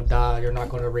do is gonna die. You're not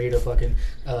gonna raid a fucking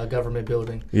government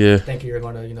building. Yeah. Think you're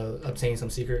gonna obtain some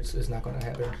secrets. It's not gonna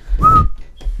happen.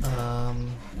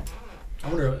 I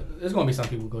wonder. There's gonna be some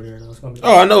people go there though. It's gonna be.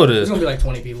 Oh, I know it There's is. gonna be like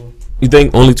 20 people You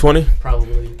think only 20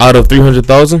 probably. out of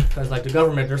 300,000? Because like the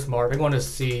government, they're smart. They're going to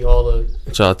see all the.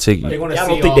 Y'all take They're you. going to Y'all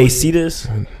see don't think all they the- see this?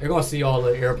 They're going to see all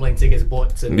the airplane tickets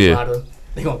bought to Yeah. Nevada.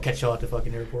 They're going to catch y'all at the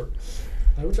fucking airport.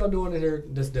 Like, what y'all doing in here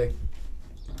this day?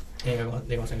 And they're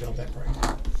going to send y'all back,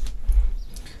 right?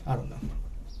 I don't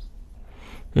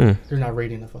know. They're not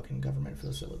raiding a fucking government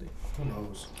facility. Who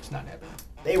knows? It's not happening.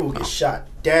 They will get shot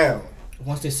down.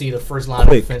 Once they see the first line of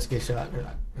Quick. defense get shot, they're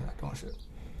not doing shit.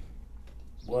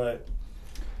 What?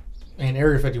 And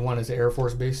Area 51 is the Air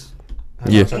Force base. I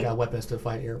Yeah. y'all got weapons to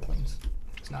fight airplanes.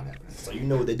 It's not happening. So you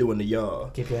know what they're doing to y'all.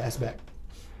 Keep your ass back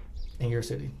in your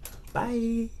city.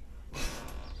 Bye.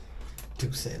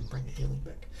 Duke said, bring the alien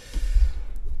back.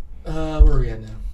 Where are we at now?